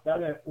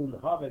انداختن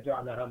اونها به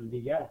جان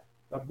همدیگر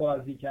و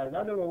بازی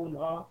کردن به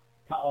اونها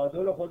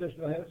تعادل خودش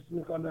رو حفظ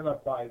میکنه و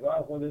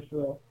پایگاه خودش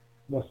رو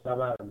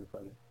مستمر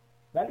میکنه.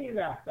 ولی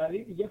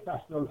رهبری دیگه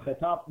فصل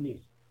الخطاب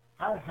نیست.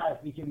 هر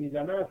حرفی که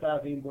میزنه از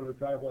طرف این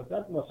بلوک‌های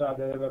قدرت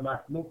مصادره به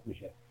مطلوب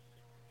میشه.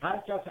 هر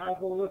کس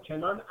حرف اون رو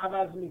چنان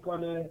عوض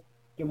میکنه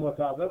که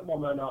مطابق با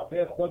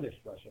منافع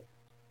خودش باشه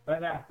و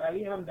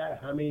رهبری هم در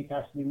همه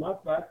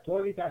تصمیمات باید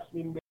طوری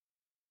تصمیم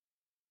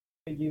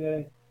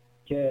بگیره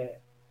که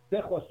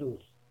به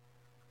خصوص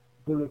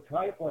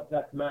بلوک‌های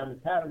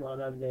قدرتمندتر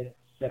مانند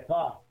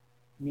سپاه،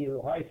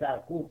 نیروهای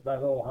سرکوب و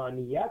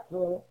روحانیت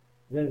رو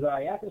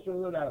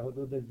رضایتشون رو در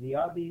حدود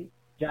زیادی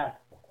جذب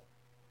کنه.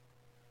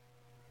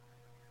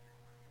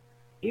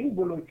 این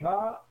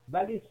بلوک‌ها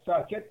ولی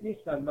ساکت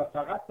نیستن و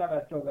فقط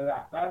توجه به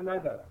رهبر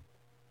ندارن.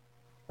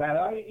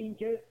 برای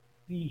اینکه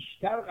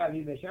بیشتر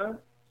قوی بشن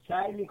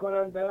سعی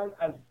میکنن برن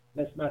از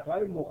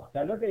قسمت‌های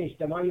مختلف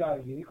اجتماع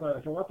یارگیری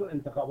کنن. شما تو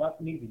انتخابات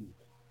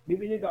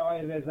میبینید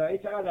آقای رضایی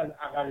چقدر از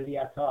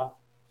اقلیت‌ها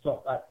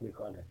صحبت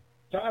میکنه،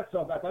 چقدر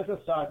صحبتاشو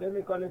ساده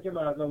میکنه که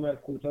مردم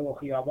کوچه و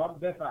خیابان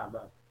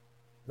بفهمن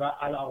و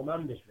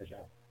علاقمندش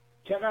بشن.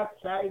 چقدر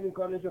سعی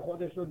میکنه که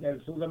خودش رو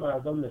دلسوز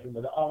مردم نشون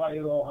بده. آقای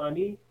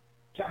روحانی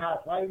چه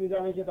حرفایی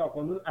میزنه که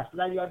تاکنون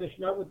اصلا یادش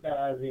نبود در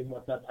از این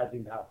مدت از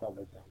این حرفا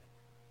بزنه.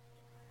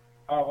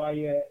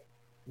 آقای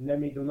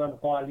نمیدونم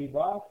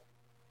قالیباف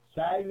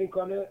سعی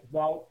میکنه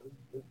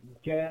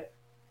که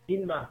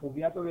این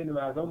محبوبیت رو بین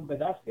مردم به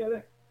دست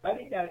بیاره،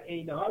 ولی در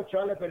عین حال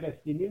شال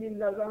فلسطینی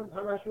میندازن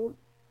همشون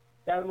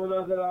در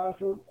مناظره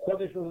هاشون،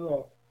 خودشون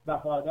رو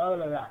وفادار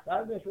به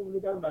رهبر نشون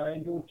میدن برای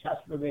اینکه اون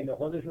چسب بین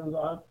خودشون رو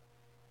هم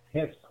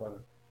حفظ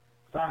کنن.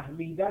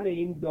 فهمیدن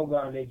این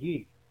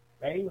دوگانگی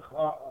و این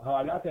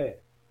حالت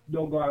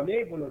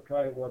دوگانه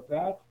بلوک‌های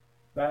قدرت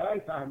برای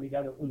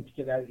فهمیدن اون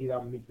که در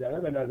ایران میگذره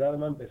به نظر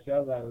من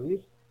بسیار ضروری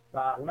است و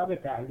اغلب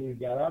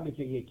تحلیلگرانی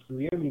که یک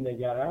سویه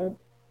مینگرند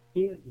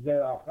این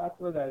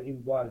ظرافت رو در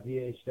این بازی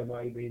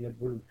اجتماعی بین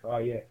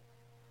بلوک‌های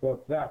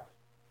قدرت،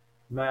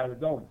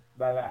 مردم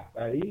و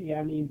رهبری،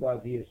 یعنی این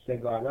بازی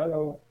سگانه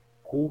رو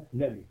خوب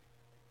نمید.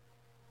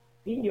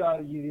 این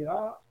یارگیری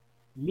ها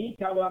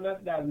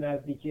میتواند در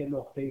نزدیکی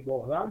نقطه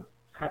بحران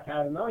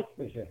خطرناک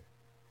بشه،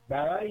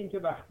 برای اینکه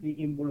وقتی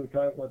این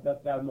بلوک‌های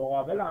قدرت در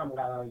مقابل هم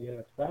قرار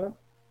گرفتن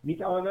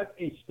میتواند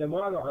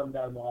اجتماع رو هم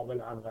در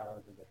مقابل هم قرار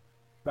بده.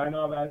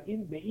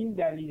 بنابراین به این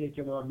دلیله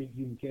که ما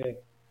میگیم که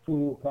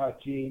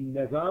فروپاشی این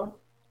نظام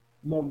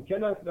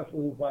ممکن است به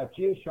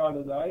فروپاشی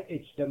شالوده‌های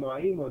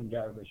اجتماعی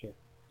منجر بشه.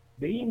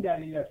 به این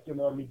دلیل است که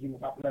ما میگیم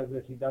قبل از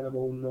رسیدن به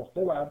اون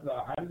نقطه باید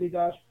راه حلی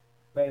داشت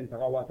و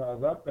انتخابات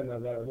آزاد به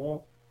نظر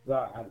ما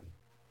راه حلی.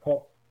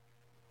 خب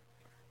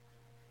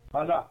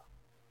حالا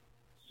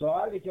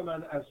سوالی که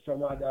من از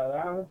شما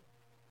دارم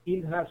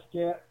این هست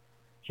که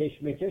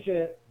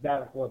کشمکش در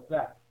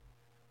قدرت،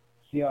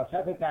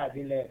 سیاست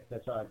تعدیل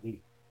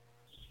اقتصادی،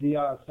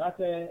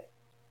 سیاست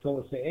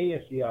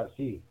توسعه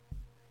سیاسی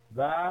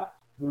و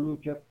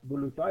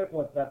بلوک‌های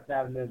قدرت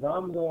در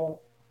نظام رو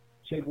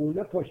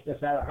چگونه پشت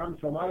سر هم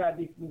شما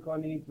ردیف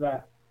میکنید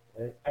و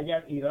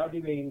اگر ایرادی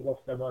به این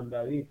گفتمان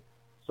دارید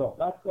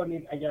صحبت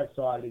کنید، اگر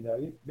سوالی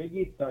دارید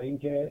بگید تا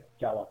اینکه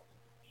جواب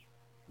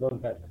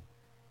منتظر.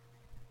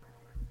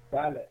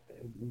 بله،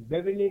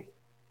 ببینید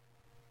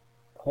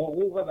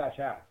حقوق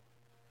بشر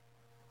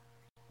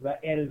و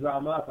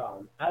الزامات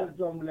آن از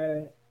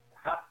جمله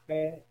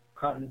حق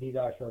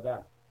کاندیدا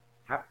شدن،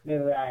 حق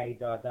رأی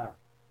دادن،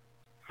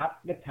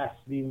 حق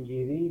تصمیم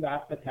گیری و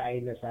حق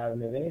تعیین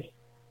سرنوشت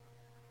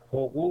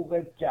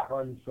حقوق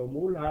جهان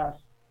شمول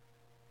هست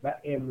و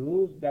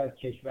امروز در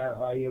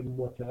کشورهای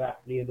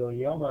مترقی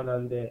دنیا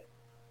مانند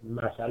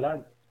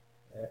مثلا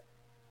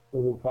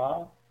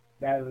اروپا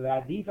در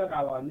ردیف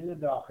قوانین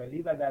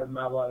داخلی و در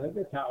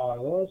موارد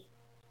تعارض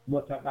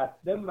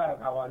متقدم بر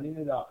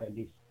قوانین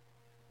داخلی است.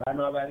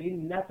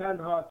 بنابراین نه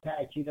تنها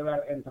تأکید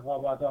بر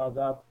انتخابات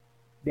آزاد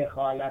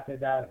دخالت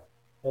در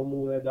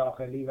امور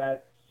داخلی و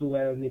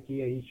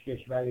سوورنیتی هیچ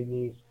کشوری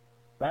نیست،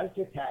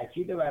 بلکه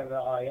تأکید بر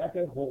رعایت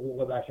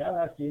حقوق بشر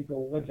هست که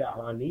حقوق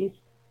جهانی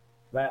است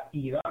و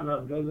ایران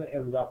هم جزو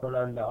امضا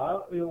کننده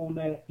ها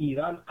اون.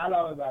 ایران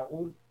علاوه بر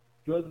اون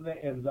جزو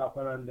امضا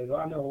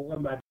کنندگان حقوق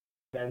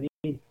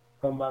مدنی،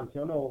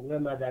 کنوانسیون حقوق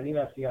مدنی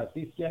و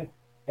سیاسی است که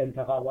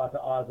انتخابات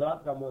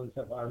آزاد و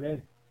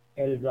منصفانه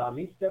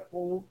الزامی است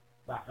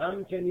و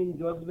همچنین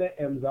جزو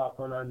امضا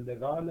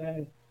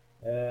کنندگان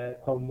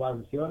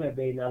کنوانسیون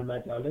بین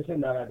المجالس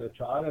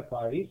 94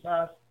 پاریس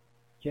است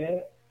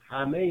که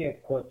همه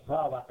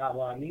کدها و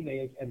قوانین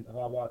یک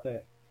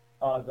انتخابات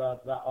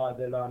آزاد و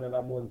عادلانه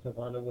و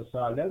منصفانه و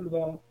سالم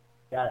رو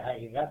در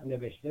حقیقت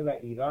نوشته و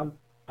ایران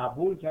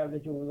قبول کرده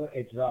که اون رو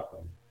اجرا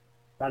کنه.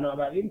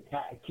 بنابراین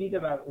تأکید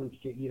بر اون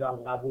که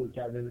ایران قبول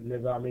کرده،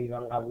 نظام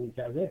ایران قبول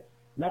کرده،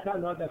 نه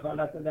تنها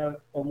دخالت در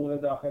امور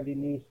داخلی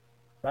نیست،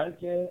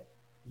 بلکه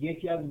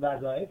یکی از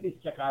وظایفی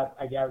است که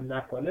اگر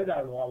نکنه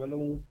در مقابل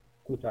اون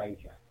کوتاهی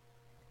کرد.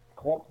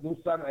 خب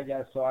دوستان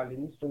اگر سوالی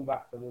نیست چون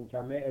وقتمون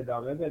کمه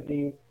ادامه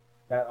بدیم،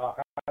 در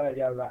آخر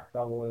اگر وقت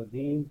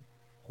آوردیم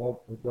خب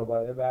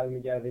دوباره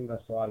برمیگردیم و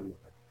سوال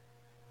میکنیم.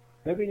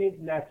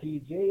 ببینید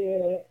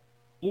نتیجه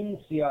این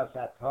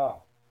سیاست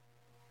ها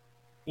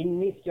این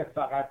نیست که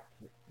فقط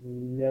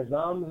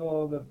نظام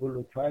رو به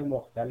بلوک‌های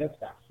مختلف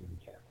تقسیم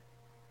کرده.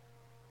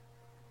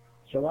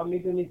 شما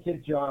میدونید که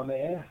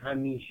جامعه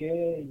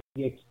همیشه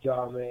یک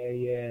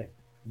جامعه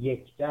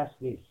یک دست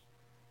نیست.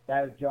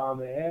 در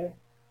جامعه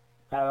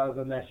فراز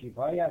و نشیب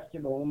هایی هست که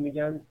به اون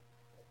میگن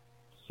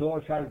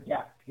سوشال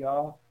گپ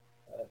یا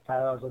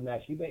فراز و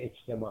نشیب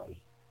اجتماعی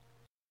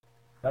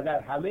و در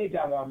همه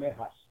جوامع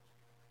هست.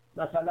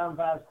 مثلا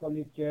فرض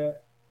کنید که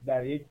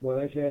در یک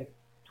برش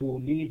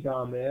طولی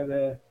جامعه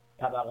به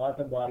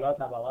طبقات بالا،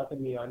 طبقات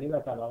میانی و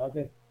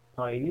طبقات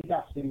پایینی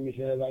تقسیم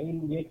میشه و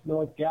این یک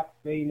نوع گپ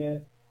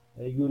بین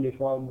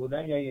یونیفرم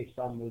بودن یا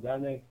یکسان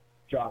بودن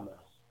جامعه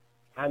است.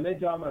 همه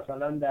جا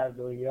مثلا در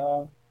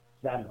دنیا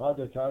زنها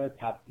دچار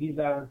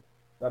تبعیضن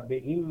و به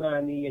این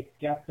معنی یک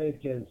گپ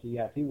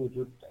جنسیتی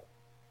وجود داره.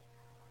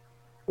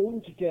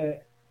 اون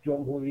که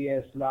جمهوری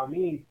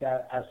اسلامی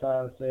در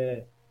اساس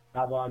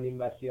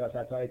قوانین و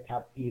سیاست‌های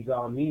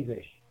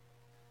تبعیض‌آمیزش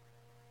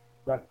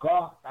و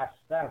گاه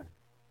قصداً،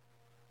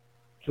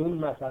 چون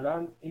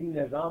مثلا این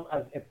نظام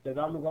از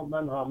ابتدا میگفت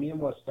من حامی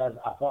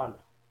مستضعفانم،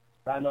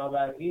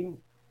 بنابراین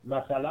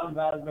مثلا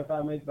فرض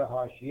بفرمایید به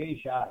حاشیه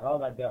شهرها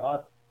و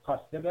دهات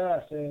خواسته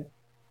برسه،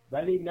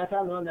 ولی نه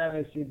تنها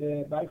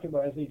نرسیده بلکه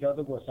باعث ایجاد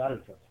گسل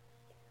شده.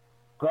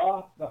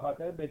 گاه به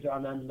خاطر به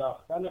جان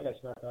انداختن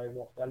قسمت‌های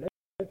مختلف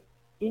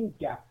این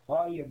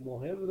گپ‌های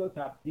مهم رو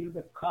تبدیل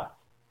به کات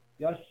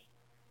یا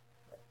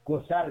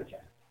گسل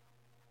کرد،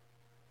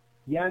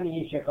 یعنی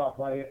این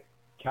شکاف‌های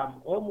کم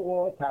عمق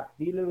رو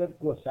تبدیل به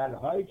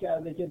گسل‌هایی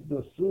کرده که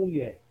دو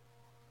سوی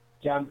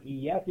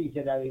جمعیتی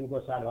که در این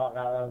گسل‌ها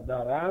قرار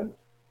دارند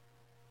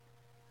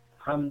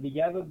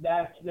همدیگر رو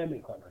درک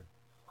نمی‌کنند،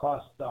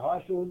 خواسته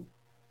هاشون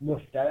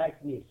مشترک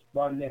نیست،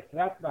 با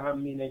نفرت به هم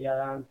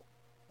می‌نگرند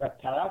و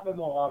طرف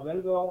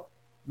مقابل رو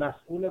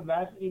مسئول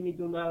وضعی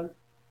می‌دونند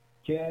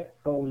که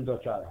به اون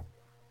دچارند.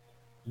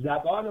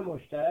 زبان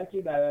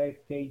مشترکی برای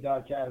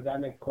پیدا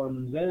کردن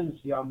کنسنس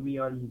یا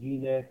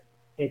میانگین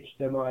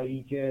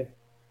اجتماعی که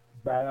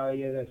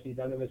برای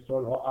رسیدن به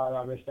صلح و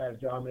آرامش در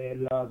جامعه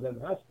لازم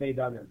هست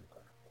پیدا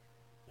نمی‌کنند.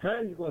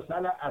 5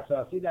 گسل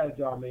اساسی در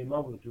جامعه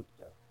ما وجود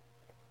دارد.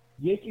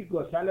 یکی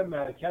گسل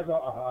مرکز و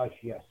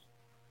حاشیه است،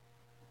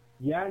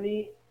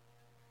 یعنی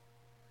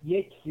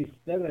یک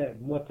سیستم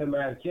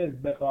متمرکز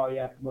به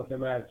غایت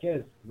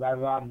متمرکز و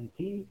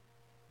رانتی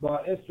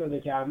باعث شده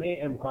که همه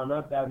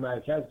امکانات در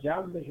مرکز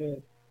جمع بشه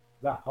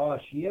و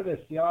حاشیه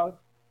بسیار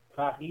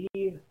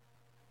فقیر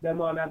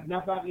بماند،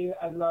 نه فقیر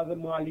از لازم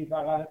مالی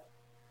فقط.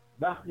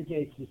 وقتی که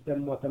یک سیستم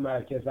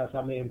متمرکز از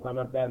همه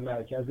امکانات در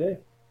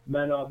مرکزه،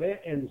 منابع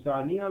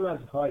انسانی هم از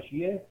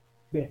حاشیه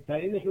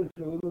بهترینشون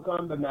شروع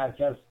میکنن به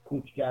مرکز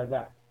کوچ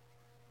کردن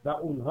و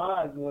اونها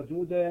از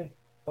وجود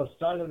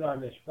استاد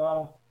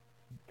دانشگاه،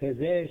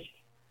 پزشک،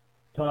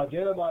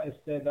 تاجر با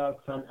استعداد،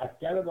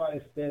 صنعتگر با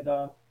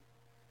استعداد،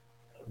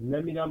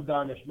 نمیدونم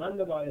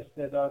دانشمند با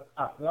استعداد،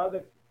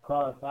 افراد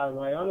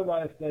کارفرمایان با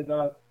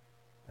استعداد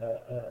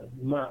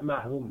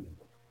محروم میمونه.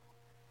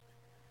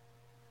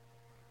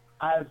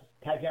 از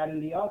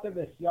تجلیات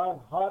بسیار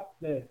حاد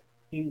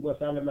این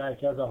گسل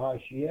مرکز و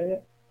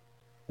حاشیه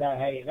در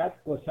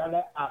حقیقت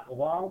گسل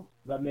اقوام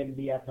و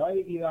ملیت‌های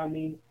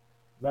ایرانی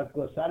و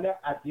گسل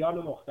ادیان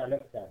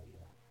مختلف در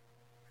ایران.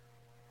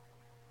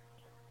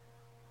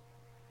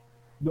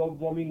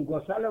 دومین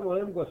گسل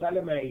مهم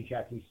گسل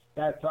معیشتی است.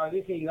 در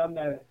تاریخ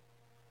ایران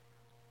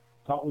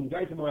تا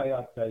اونجایی که ما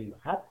یاد داریم،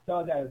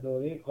 حتی در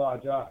دوره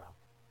قاجار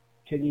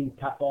چنین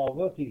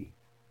تفاوتی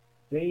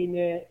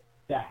بین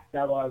 10-12%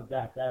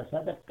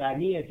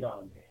 غنی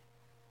جامعه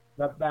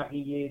و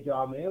بقیه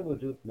جامعه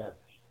وجود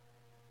نداشت.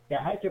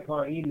 دهک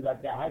پایین و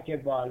دهک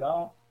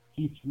بالا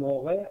هیچ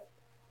موقع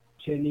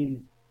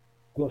چنین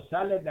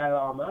گسل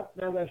درآمد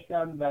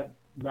نداشتن و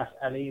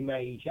مسئله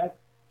معیشت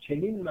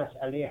چنین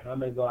مسئله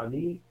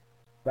همگانی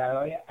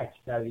برای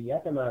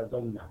اکثریت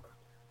مردم نبود،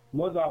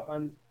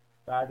 مضافاً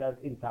بعد از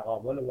این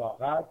تقابل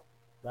واقع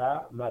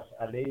و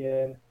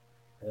مسئله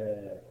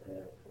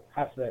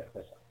حصر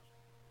اقتصاد.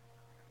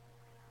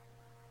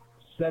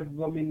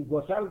 سومین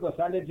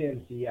گسل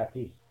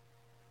جنسیتی است.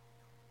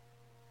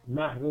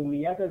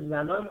 محرومیت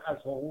زنان از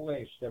حقوق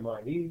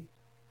اجتماعی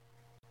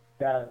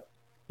در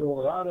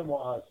دوران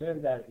معاصر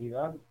در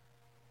ایران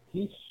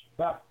هیچ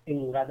وقت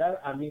اینقدر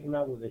عمیق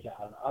نبوده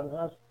که الان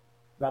هست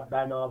و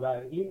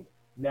بنابراین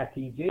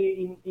نتیجه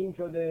این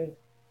شده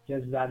که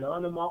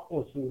زنان ما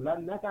اصولا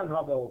نه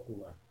تنها به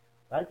حکومت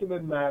بلکه به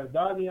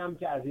مردانی هم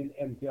که از این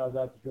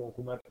امتیازاتی که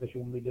حکومت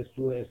بهشون میده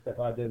سوء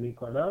استفاده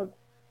میکنن.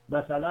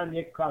 مثلا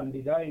یک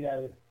کاندیدایی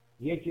در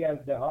یکی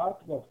از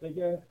دهات گفته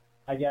که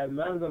اگر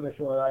من رو به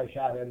شورای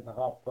شهر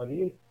انتخاب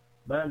کنید،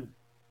 من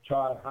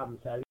 4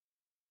 همسری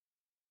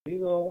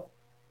رو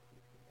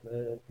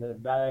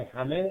برای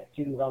همه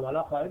چیز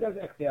میگم، خارج از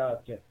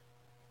اختیارات که،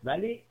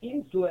 ولی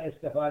این سوء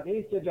استفاده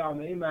است که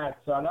جامعه مرد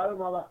سالار رو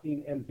ما وقتی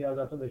این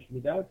امتیازات رو بهش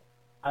میدن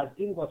از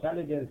این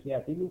گسل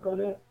جنسیتی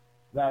میکنه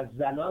و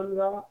زنان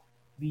را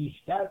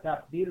بیشتر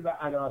تبدیل به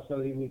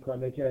عناصری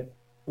میکنه که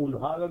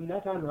اونها رو نه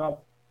تنها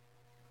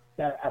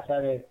در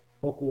اثر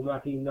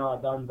حکومتی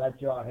نادان و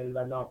جاهل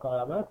و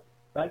ناکارآمد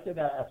بلکه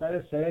در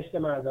اثر سرشت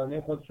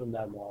مردانه خودشون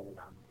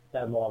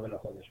در مقابل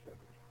خودش ببینه.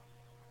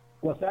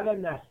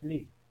 گسل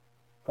نسلی،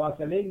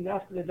 فاصله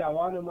نسل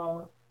جوان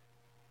ما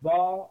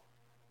با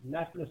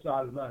نسل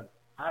سالمند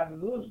هر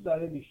روز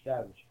داره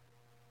بیشتر میشه.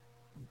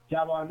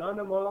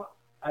 جوانان ما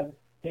از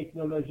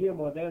تکنولوژی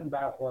مدرن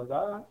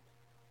برخوردارند.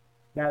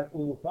 در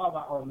اروپا و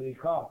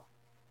آمریکا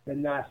به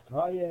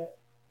نسل‌های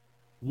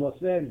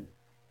مسن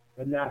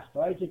و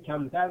نسل‌هایی که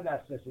کمتر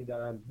دسترسی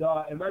دارن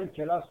دائما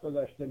کلاس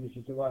گذاشته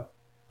میشه که با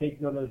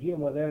تکنولوژی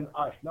مدرن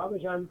آشنا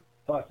بشن،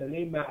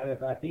 فاصله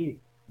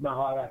معرفتی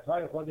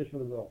مهارت‌های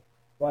خودشون رو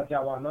با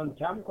جوانان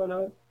کم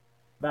کنن،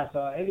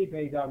 وسائلی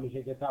پیدا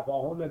میشه که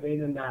تفاهم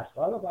بین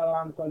نسل‌ها رو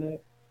فراهم کنه.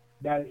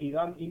 در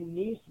ایران این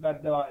نیست و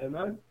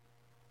دائما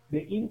به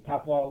این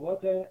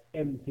تفاوت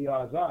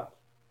امتیازات،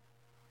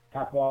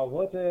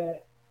 تفاوت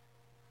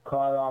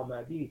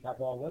کارآمدی،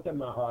 تفاوت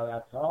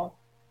مهارت‌ها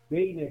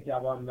بین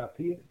جوان و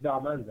پیر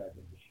دامن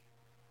زده میشه.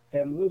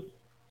 امروز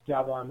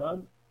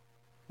جوانان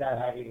در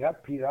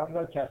حقیقت پیران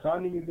را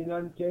کسانی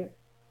میبینن که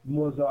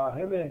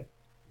مزاحم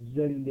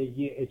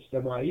زندگی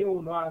اجتماعی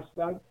اونها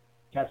هستند،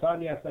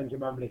 کسانی هستند که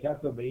مملکت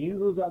رو به این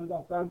روز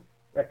انداختن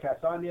و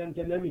کسانی هستند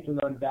که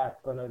نمیتونن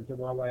درک کنن که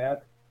ما باید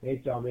به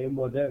جامعه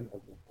مدرن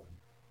عبور کنیم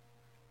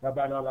و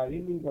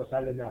بنابراین این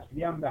گسل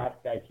نسلی هم به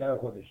حد اکثر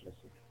خودش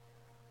رسید.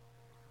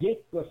 یک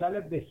گسل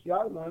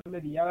بسیار مهم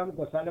دیگر هم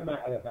گسل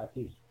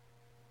معرفتی است.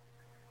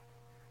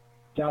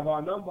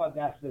 جوانان با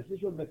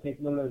دسترسیشون به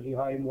تکنولوژی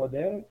های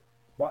مدرن،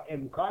 با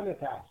امکان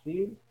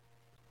تحصیل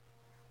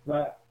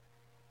و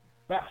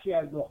بخشی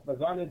از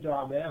نخبگان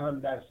جامعه هم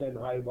در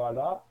سنهای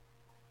بالا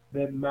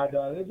به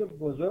مدارج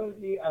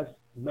بزرگی از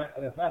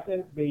معرفت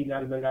بین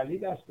المللی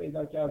دست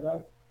پیدا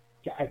کردن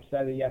که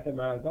اکثریت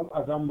مردم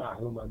از آن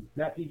محرومند.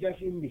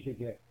 نتیجهش این میشه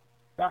که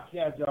بخشی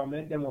از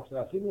جامعه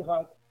دموکراسی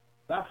میخواد،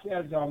 بخشی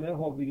از جامعه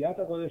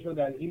هویت خودش رو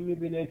در این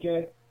میبینه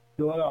که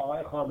دور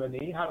آقای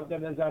خامنه‌ای حلقه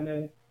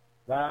بزنه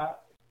و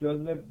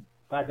جزو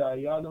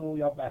فداییان او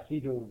یا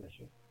بسیج او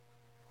بشه.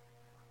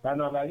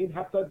 بنابراین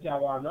حتی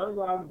جوانان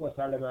رو هم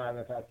گسل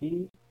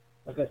معرفتی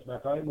به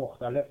قسمت‌های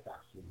مختلف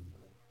تقسیم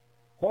می‌کنه.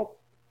 خب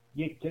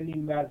یک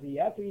چنین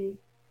وضعیتی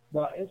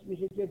باعث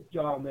میشه که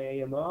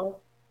جامعه ما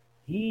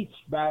هیچ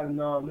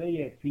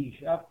برنامه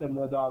پیشرفت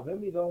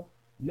مداومی رو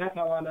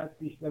نتواند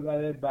پیش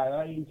ببره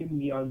برای اینکه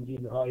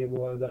میانجین‌های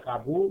مورد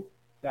قبول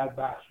در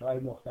بخش‌های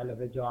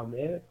مختلف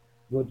جامعه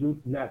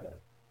وجود نداره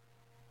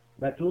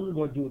و چون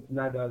وجود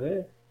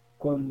نداره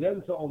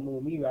کنسنس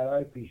عمومی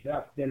برای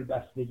پیشرفت،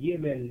 دلبستگی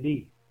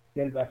ملی،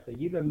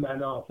 دلبستگی به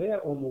منافع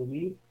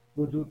عمومی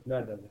وجود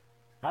نداره.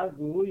 هر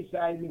گروهی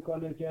سعی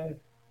میکنه که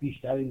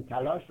بیشترین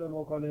تلاش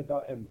رو بکنه تا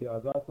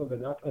امتیازات رو به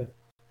نفع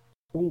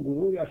اون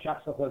گروه یا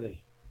شخص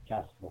خودش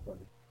کسب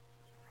بکنه.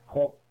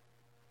 خب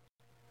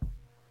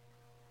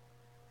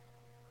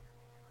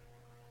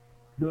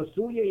دو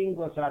سوی این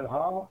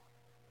گسل‌ها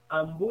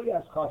انبوهی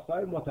از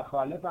خواستهای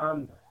متخالف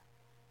هم داره.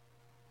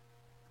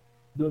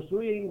 دو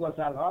سوی این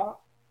گسل‌ها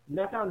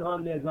نه تنها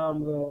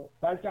نظام رو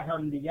بلکه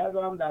همدیگر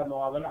رو هم در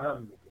مقابل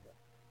هم می‌گیره.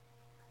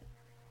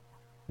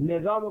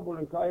 نظام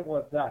بلوک‌های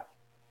قدرت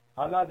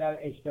حالا در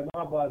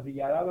اجتماع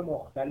بازیگران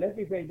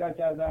مختلفی پیدا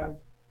کردن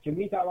که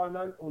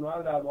می‌توانند اونها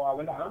رو در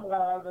مقابل هم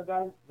قرار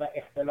بدن و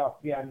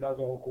اختلاف بیانداز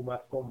و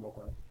حکومت کن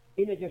بکنن.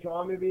 اینه که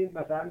شما می‌بینید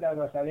مثلا در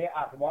مسئله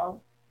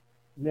اقوام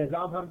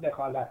نظام هم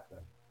دخالت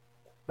داره.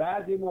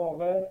 بعضی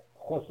موقع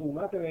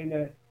خصومت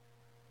بین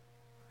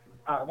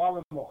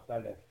اقوام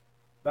مختلف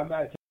و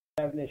مرکز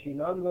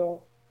نشینان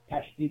رو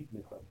تشدید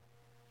میکنه.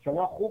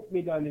 شما خوب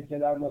میدانید که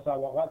در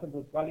مسابقات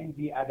فوتبال این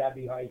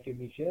بی‌ادبی هایی که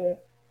میشه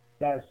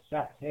در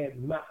سطح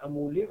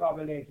معمولی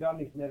قابل اجرا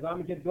نیست.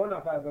 نظامی که دو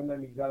نفر رو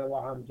نمیگذاره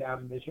با هم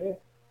جمع بشه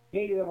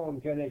غیر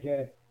ممکنه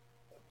که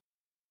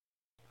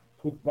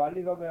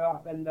فوتبالی رو به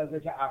راه بندازه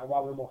که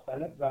اقوام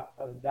مختلف و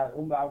در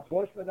اون به هم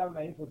فوش بدن و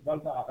این فوتبال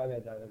تا آخر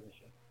اداره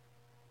بشه.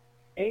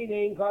 عین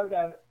این کار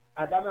در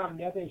عدم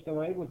امنیت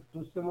اجتماعی بود.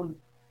 دوستمون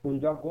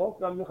اونجا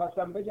گفت، من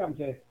میخواستم بگم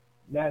که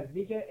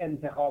نزدیک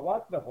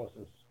انتخابات به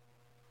خصوص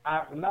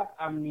اغلب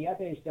امنیت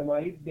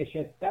اجتماعی به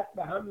شدت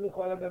به هم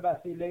میخوره به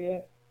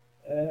وسیله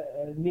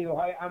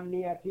نیروهای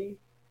امنیتی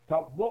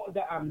تا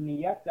بعد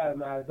امنیت در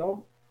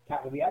مردم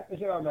تقویت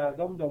بشه و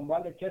مردم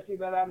دنبال کسی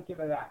برن که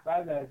به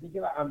رهبر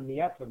نزدیک و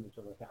امنیت رو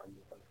میتونه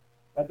تامین کنه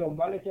و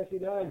دنبال کسی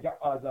نرن که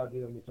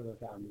آزادی رو میتونه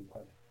تامین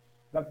کنه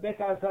و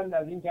بترسن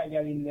از این که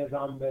اگر این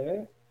نظام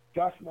بره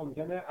جاش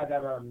ممکنه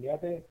عدم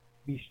امنیت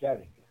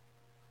بیشتری.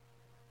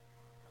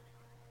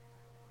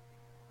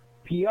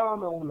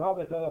 پیام اونها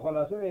به طور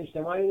خلاصه به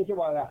اجتماع اینه که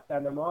با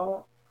رفتن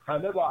ما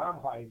همه با هم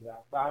خواهیم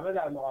رفت و همه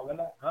در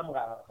مقابل هم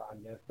قرار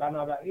خواهند گرفت،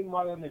 بنابراین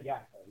ما رو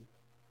نگه دارید.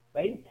 و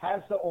این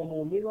ترس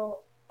عمومی رو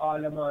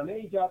عالمانه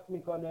ایجاد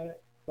میکنه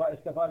با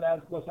استفاده از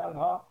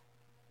گسل‌ها.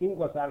 این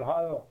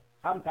گسل‌ها رو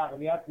هم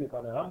تقویت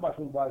میکنه، هم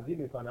باشون بازی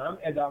میکنه، هم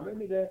ادامه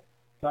میده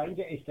تا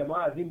اینکه اجتماع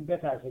از این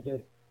بترسه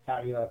که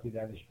تغییراتی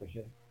درش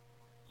بشه.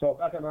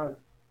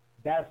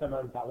 درس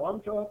من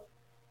تمام شد.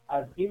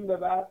 از این به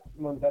بعد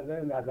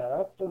منتظر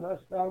نظراتتون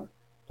هستم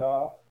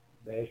تا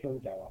بهشون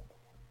جواب.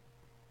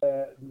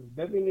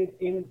 ببینید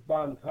این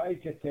بانک‌هایی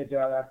که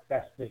تجارت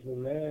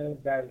دستشونه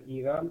در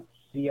ایران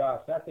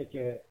سیاسته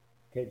که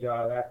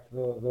تجارت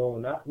رو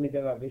رونق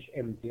میده و بهش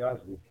امتیاز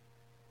میده.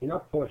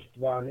 اینا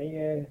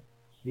پشتوانه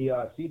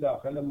سیاسی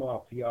داخل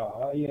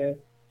مافیاهای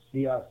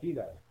سیاسی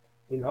داره.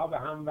 اینها به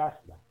هم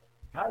وصلن.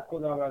 هر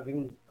کدام از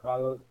این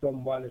کارو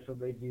دنبالش رو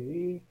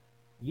بگیری،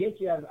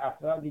 یکی از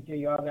افرادی که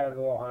یا در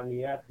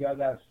روحانیت یا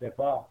در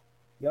سپاه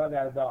یا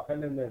در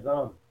داخل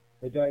نظام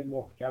به جای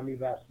محکمی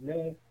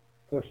وصله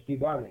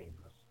پشتیبان این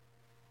هست.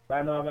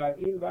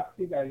 بنابراین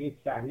وقتی در یک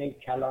صحنه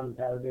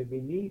کلانتر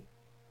ببینید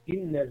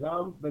این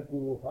نظام به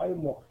گروه‌های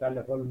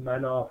مختلف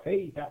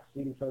المنافعی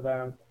تقسیم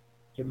شدن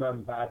که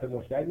منفعت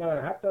مشترک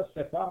ندارن. حتی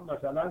سپاه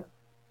مثلا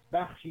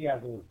بخشی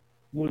از اون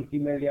مولتی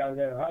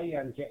میلیاردرهایی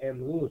هستند که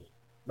امروز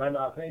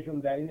منافعشون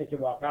در اینه که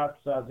با غرب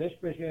سازش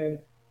بشه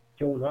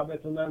که اونها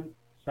بتونن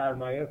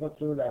سرمایه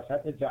خودشون رو در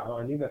سطح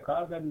جهانی به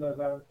کار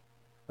بندازن.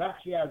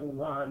 بخشی از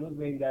اونها هنوز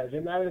به این درجه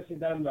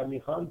نرسیدن و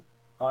میخوان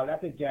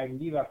حالت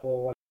جنگی و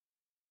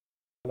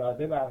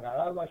فوق‌العاده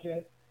برقرار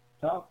باشه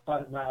تا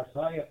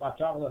مرزهای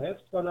قاچاق رو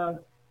حفظ کنن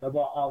و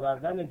با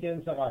آوردن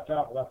جنس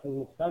قاچاق و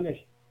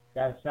فروختنش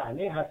در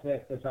صحنه حصر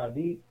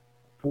اقتصادی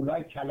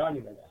پولای کلانی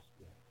به دست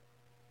بیارن.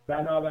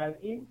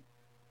 بنابراین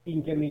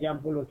این که میگم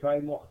بلوک‌های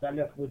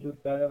مختلف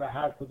وجود داره و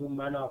هر کدوم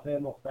منافع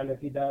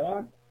مختلفی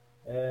دارن،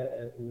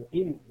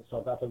 این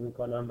صحبت رو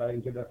میکنم برای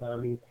اینکه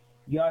بفهمید.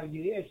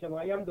 یارگیری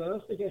اجتماعی هم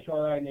درسته که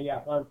شورای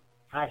نگهبان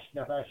 8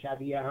 نفر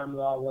شبیه هم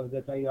را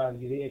آورده تا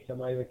یارگیری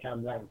اجتماعی رو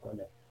کمرنگ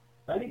کنه،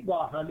 ولی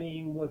با همه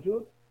این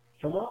وجود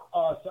شما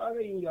آثار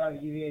این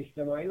یارگیری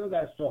اجتماعی رو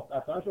در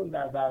صحبتاشون،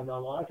 در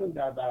برنامه‌هاشون،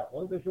 در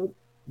برخوردشون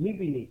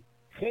میبینید.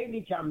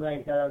 خیلی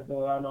کمرنگ‌تر از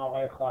دوران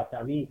آقای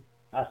خاتمی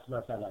هست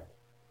مثلا،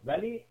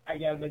 ولی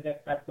اگر به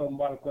دقت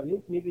دنبال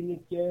کنید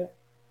میبینید که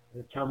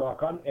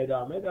کماکان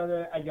ادامه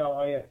داره. اگر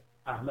آقای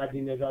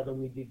احمدی نژاد رو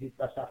میدیدید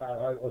و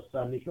سفرهای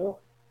استانیشو،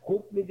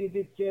 خوب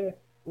میدیدید که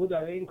او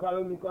داره این کار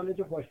رو میکنه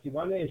که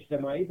پشتیبان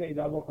اجتماعی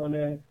پیدا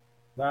بکنه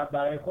و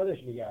برای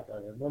خودش نگه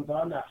داره.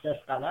 منتها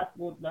نقشش غلط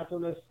بود،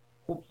 نتونست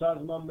خوب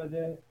سازمان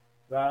بده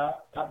و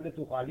قبل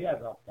تو خالی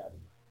از آب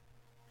کردیم.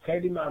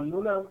 خیلی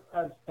ممنونم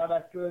از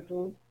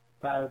توجهتون.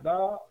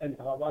 فردا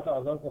انتخابات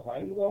آزاد رو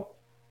خواهیم گفت.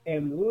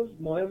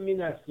 امروز مهم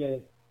این است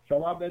که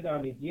شما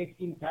بدانید یک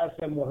این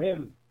ترس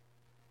مهم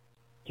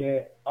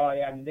که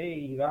آینده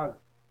ایران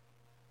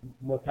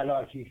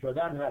متلاشی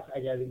شدن هست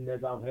اگر این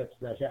نظام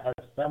حفظ نشه، از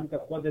سمت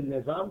خود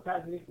نظام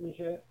تزریق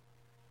میشه.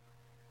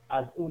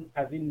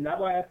 از این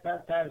نباید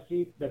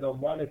ترسید، به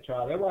دنبال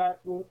چاره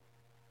باید بود.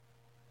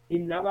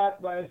 این نباید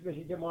باعث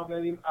بشه که ما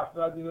بریم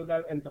افرادی رو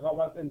در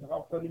انتخابات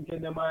انتخاب کنیم که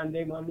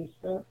نماینده ما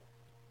نیستن.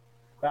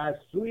 و از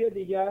سوی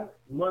دیگر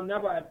ما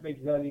نباید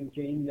بگذاریم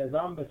که این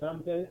نظام به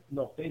سمت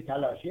نقطه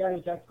تلاشی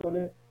حرکت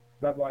کنه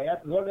و باید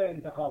رول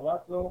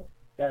انتخابات رو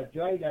در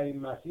جایی در این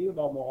مسیر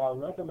با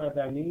مقاومت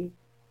مدنی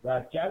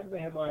و جذب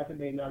حمایت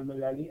بین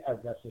المللی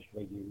از دستش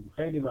بگیریم.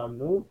 خیلی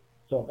ممنون.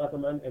 صحبت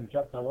من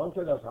امشب تمام شد.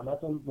 از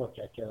همتون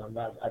متشکرم و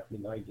از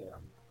ادمین‌های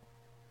گرامی.